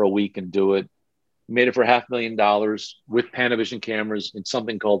come in for a week and do it. We made it for $500,000 with Panavision cameras in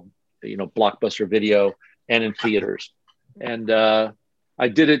something called, Blockbuster Video, and in theaters. And I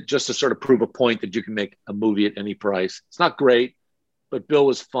did it just to sort of prove a point that you can make a movie at any price. It's not great, but Bill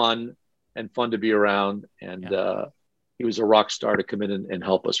was fun to be around. And he was a rock star to come in and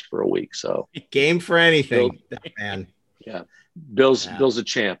help us for a week. So game for anything, man. Yeah. Bill's a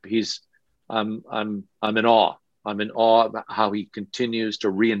champ. I'm in awe. I'm in awe about how he continues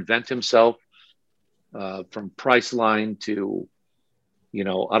to reinvent himself from Priceline to, I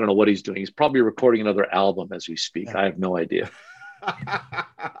don't know what he's doing. He's probably recording another album as we speak. I have no idea.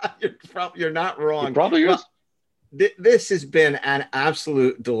 You're not wrong. He probably is. This has been an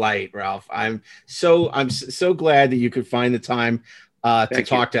absolute delight, Ralph. I'm so glad that you could find the time to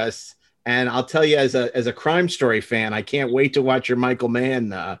talk to us. And I'll tell you, as a Crime Story fan, I can't wait to watch your Michael Mann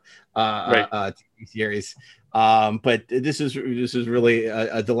TV series. But this is really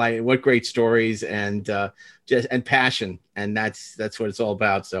a delight. What great stories and passion, and that's what it's all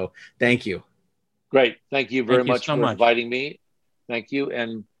about. So thank you. Great. Thank you very much for inviting me. Thank you.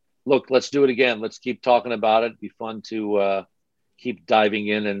 And look, let's do it again. Let's keep talking about it. It'd be fun to keep diving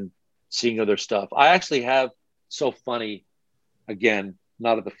in and seeing other stuff. I actually have, so funny, again,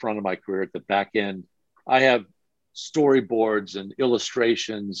 not at the front of my career, at the back end, I have storyboards and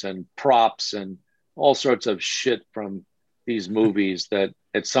illustrations and props and all sorts of shit from these movies that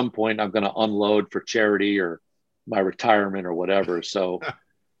at some point I'm going to unload for charity or my retirement or whatever. So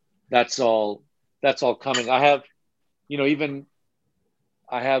that's all coming. I have,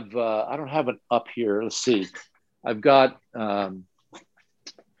 I don't have it up here. Let's see. I've got, I don't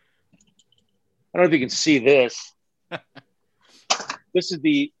know if you can see this. This is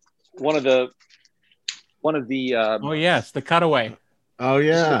one of the oh yes, the cutaway. Oh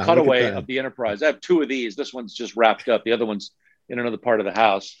yeah, the cutaway of the Enterprise. I have two of these. This one's just wrapped up. The other one's in another part of the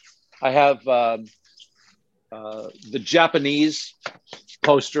house. I have the Japanese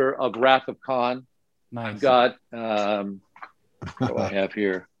poster of Wrath of Khan. Nice. I've got what do I have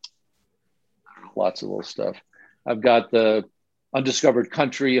here? Lots of little stuff. I've got the Undiscovered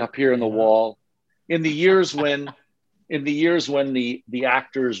Country up here on the wall. In the years when the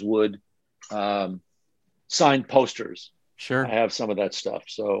actors would sign posters. Sure. I have some of that stuff.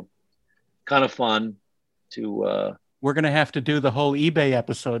 So kind of fun to we're gonna have to do the whole eBay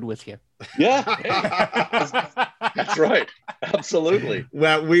episode with you. Yeah. That's right. Absolutely.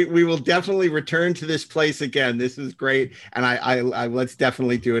 Well, we will definitely return to this place again. This is great. And I let's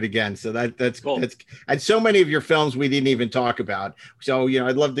definitely do it again. So that's cool. That's and so many of your films we didn't even talk about. So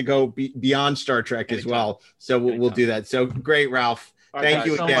I'd love to go beyond Star Trek as well. So we'll do that. So great, Ralph. All Thank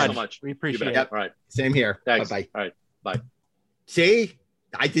you again. So much. We appreciate it. Yep. All right. Same here. Thanks. Bye-bye. All right. Bye. See?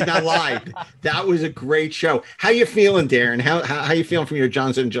 I did not lie. That was a great show. How you feeling, Darren? How you feeling from your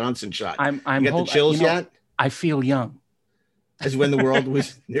Johnson & Johnson shot? I'm you got the chills yet? I feel young. As when the world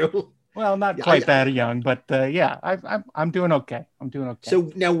was new? Well, not quite that young, but yeah, I'm doing okay. I'm doing okay.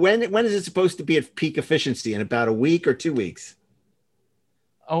 So now when is it supposed to be at peak efficiency? In about a week or 2 weeks?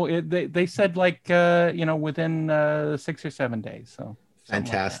 Oh, they said within 6 or 7 days. So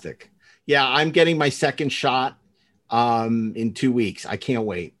fantastic. Yeah, I'm getting my second shot in 2 weeks. I can't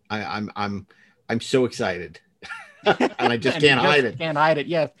wait. I'm so excited. And I just can't hide it. Can't hide it.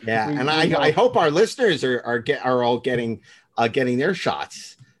 Yes. Yeah. And I hope our listeners are all getting their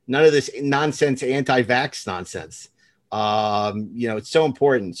shots. None of this nonsense, anti-vax nonsense. It's so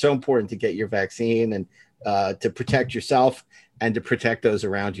important to get your vaccine and to protect yourself and to protect those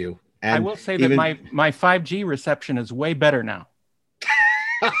around you. And I will say that my 5G reception is way better now.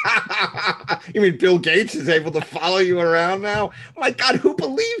 You mean Bill Gates is able to follow you around now? My God, who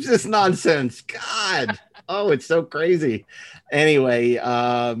believes this nonsense? God. Oh, it's so crazy. Anyway,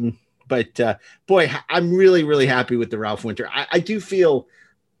 but boy, I'm really, really happy with the Ralph Winter. I do feel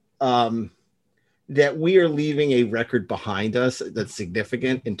that we are leaving a record behind us that's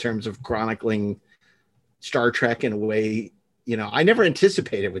significant in terms of chronicling Star Trek in a way, I never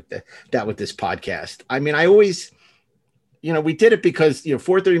anticipated with that with this podcast. I mean, I always, we did it because,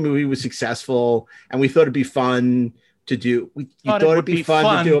 4:30 movie was successful and we thought it'd be fun to do. We thought it'd be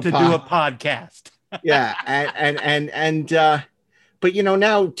fun to do a podcast. Yeah. But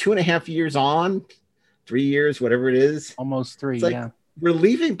now 2.5 years on, 3 years, whatever it is, almost 3. Yeah. We're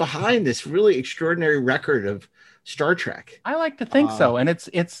leaving behind this really extraordinary record of Star Trek. I like to think so. And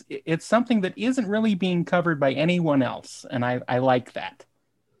it's something that isn't really being covered by anyone else. And I like that.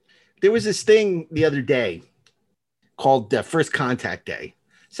 There was this thing the other day called First Contact Day,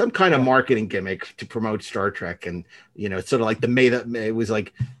 some kind of marketing gimmick to promote Star Trek. And, it's sort of like May the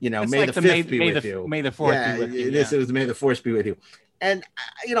 5th be with you. May the 4th be with you. It was May the 4th be with you. And,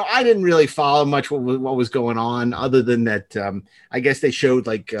 I didn't really follow much what was going on other than that. I guess they showed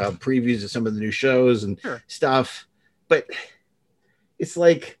previews of some of the new shows and stuff. But it's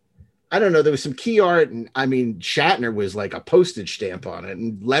like, I don't know. There was some key art. And I mean, Shatner was like a postage stamp on it.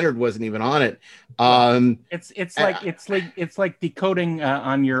 And Leonard wasn't even on it. It's like decoding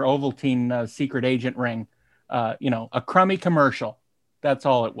on your Ovaltine secret agent ring, a crummy commercial. That's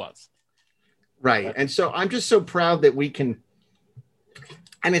all it was. Right. And so I'm just so proud that we can.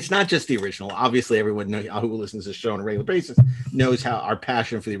 And it's not just the original. Obviously, everyone who listens to the show on a regular basis knows how our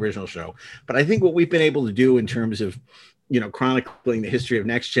passion for the original show. But I think what we've been able to do in terms of, chronicling the history of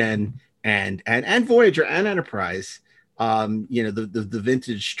Next Gen and Voyager and Enterprise, the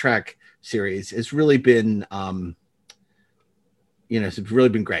vintage Trek series has really been, it's really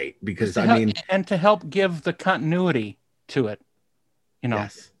been great because and to help give the continuity to it,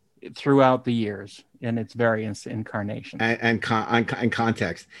 yes. Throughout the years in its various incarnations and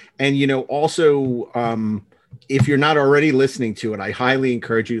context. And, also, if you're not already listening to it, I highly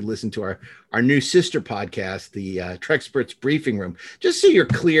encourage you to listen to our new sister podcast, the Trexperts Briefing Room, just so you're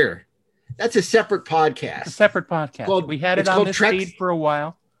clear. That's a separate podcast. We had it on this feed for a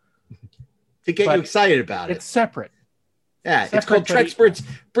while. To get you excited about it. It's separate. Yeah, it's called Trexperts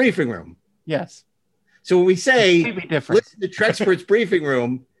Briefing Room. Yes. So when we say listen to Trexperts Briefing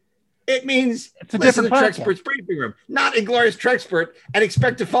Room, it means it's a different Trexperts Briefing Room, not Inglorious Trexpert, and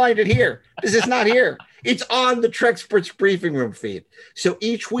expect to find it here. This is not here. It's on the Trexperts Briefing Room feed. So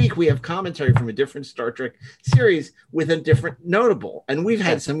each week we have commentary from a different Star Trek series with a different notable. And we've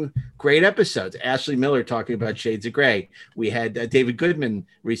had some great episodes. Ashley Miller talking about Shades of Grey. We had David Goodman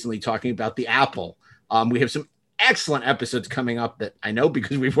recently talking about the Apple. We have some excellent episodes coming up that I know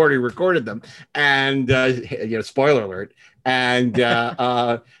because we've already recorded them. And, spoiler alert. And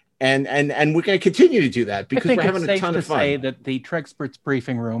we're going to continue to do that because we're having a ton of fun. I think it's safe to say that the Trexperts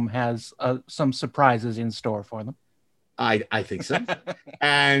Briefing Room has some surprises in store for them. I think so.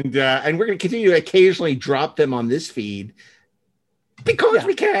 and we're going to continue to occasionally drop them on this feed because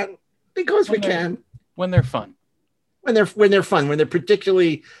we can. Because we can. When they're fun. When they're fun. When they're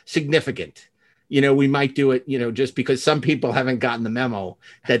particularly significant. We might do it, just because some people haven't gotten the memo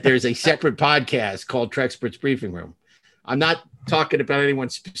that there's a separate podcast called Trexperts Briefing Room. I'm not talking about anyone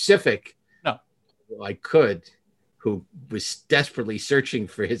specific. No. Well, I could, who was desperately searching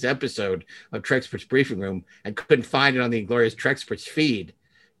for his episode of Trexperts Briefing Room and couldn't find it on the Inglorious Trexperts feed,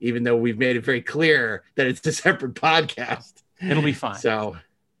 even though we've made it very clear that it's a separate podcast. It'll be fine. So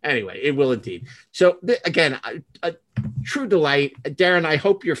anyway, it will indeed. So again, a true delight. Darren, I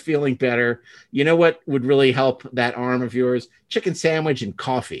hope you're feeling better. You know what would really help that arm of yours? Chicken sandwich and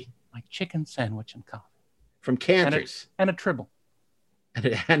coffee. Like chicken sandwich and coffee. From Cantor's. And a Tribble.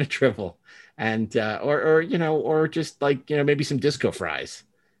 And a Tribble. And, or just maybe some disco fries.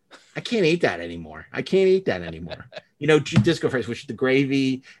 I can't eat that anymore. Disco fries, which is the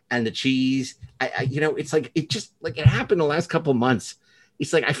gravy and the cheese. It's like, it happened the last couple of months.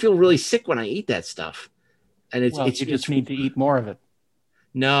 It's like, I feel really sick when I eat that stuff. And you just need to eat more of it.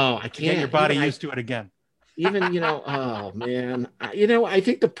 No, I can't. Get your body used to it again. Oh man. I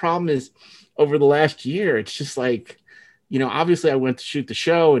think the problem is over the last year, it's just like, obviously I went to shoot the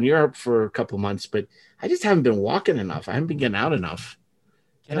show in Europe for a couple of months, but I just haven't been walking enough. I haven't been getting out enough.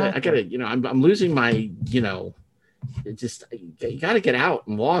 I gotta, I'm losing my, you gotta get out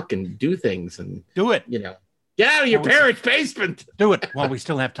and walk and do things and do it. Get out of your parents' basement. Do it while we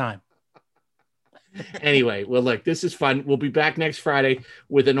still have time. Anyway, well, look, this is fun. We'll be back next Friday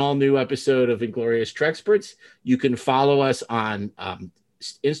with an all-new episode of Inglorious Trexperts. You can follow us on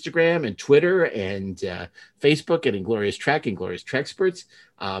Instagram and Twitter and Facebook at Inglorious Trek, Inglorious Trexperts.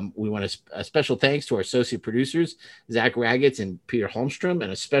 We want a special thanks to our associate producers, Zach Raggett and Peter Holmstrom,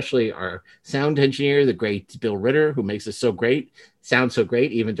 and especially our sound engineer, the great Bill Ritter, who makes us sound so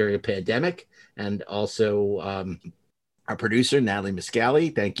great, even during a pandemic. And also our producer, Natalie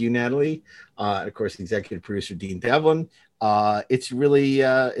Miscali. Thank you, Natalie. Of course, executive producer, Dean Devlin. It's really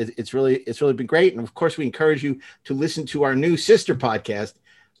been great. And of course, we encourage you to listen to our new sister podcast,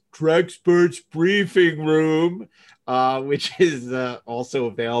 Trexperts Briefing Room, which is also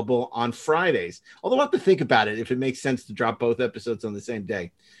available on Fridays. Although I have to think about it, if it makes sense to drop both episodes on the same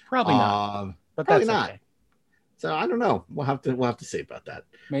day. Probably not. But probably that's not. Okay. So I don't know. We'll have to see about that.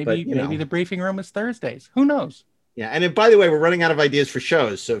 Maybe the briefing room is Thursdays. Who knows? Yeah, and then, by the way, we're running out of ideas for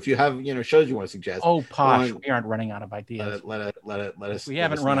shows. So if you have shows you want to suggest, we aren't running out of ideas. Let us. We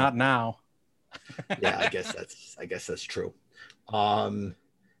haven't run out now. Yeah, I guess that's true. And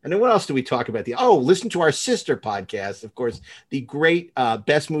then what else do we talk about? Listen to our sister podcast, of course, the great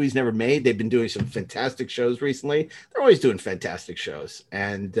Best Movies Never Made. They've been doing some fantastic shows recently. They're always doing fantastic shows.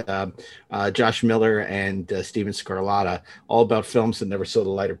 And Josh Miller and Steven Scarlatta, all about films that never saw the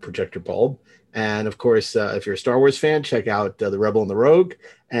light of projector bulb. And of course, if you're a Star Wars fan, check out The Rebel and the Rogue.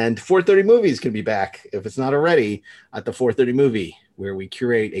 And 430 Movies can be back, if it's not already, at the 430 Movie, where we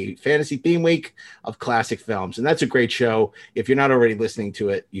curate a fantasy theme week of classic films. And that's a great show. If you're not already listening to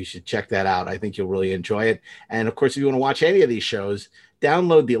it, you should check that out. I think you'll really enjoy it. And of course, if you want to watch any of these shows,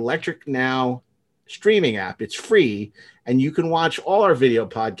 download the Electric Now streaming app. It's free, and you can watch all our video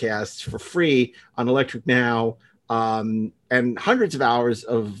podcasts for free on Electric Now. And hundreds of hours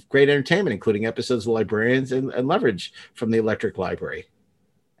of great entertainment, including episodes of Librarians and Leverage from the Electric Library.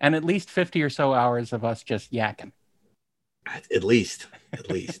 And at least 50 or so hours of us just yakking. At least.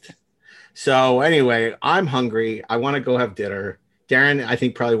 So anyway, I'm hungry. I want to go have dinner. Darren, I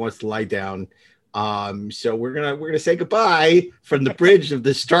think, probably wants to lie down. So we're gonna say goodbye from the bridge of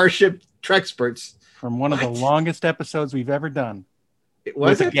the Starship Trexperts. From one of the longest episodes we've ever done.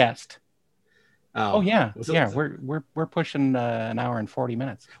 Was it? A guest. Oh yeah. We're pushing an hour and 40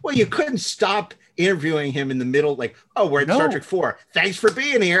 minutes. Well, you couldn't stop interviewing him in the middle, like, we're at Star Trek 4. Thanks for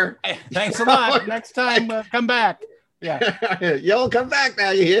being here. Thanks a lot. Next time, come back. Yeah. You'll come back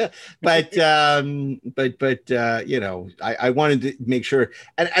now, you hear? But I wanted to make sure,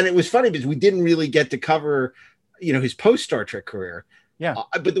 and it was funny because we didn't really get to cover, his post Star Trek career. Yeah.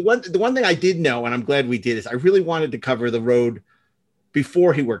 But the one thing I did know, and I'm glad we did, is I really wanted to cover the road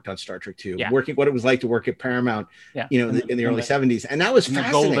before he worked on Star Trek 2, working what it was like to work at Paramount, in the early 70s. And that was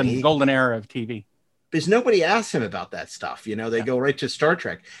fascinating. The golden era of TV. Because nobody asked him about that stuff. They go right to Star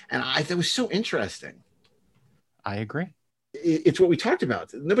Trek. And that was so interesting. I agree. It's what we talked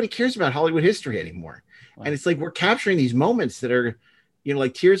about. Nobody cares about Hollywood history anymore. Wow. And it's like we're capturing these moments that are,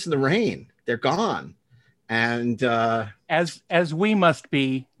 like tears in the rain. They're gone. And as we must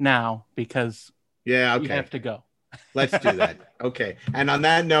be now, because we have to go. Let's do that. Okay. And on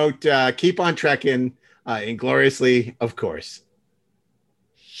that note, keep on trekking ingloriously, of course.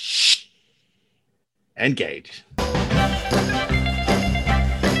 Engage.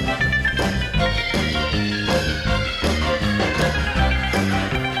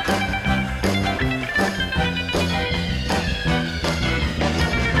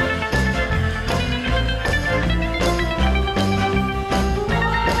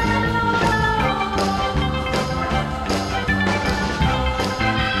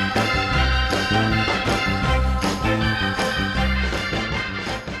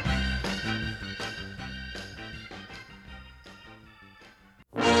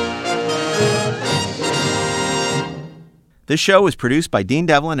 This show was produced by Dean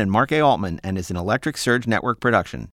Devlin and Mark A. Altman and is an Electric Surge Network production.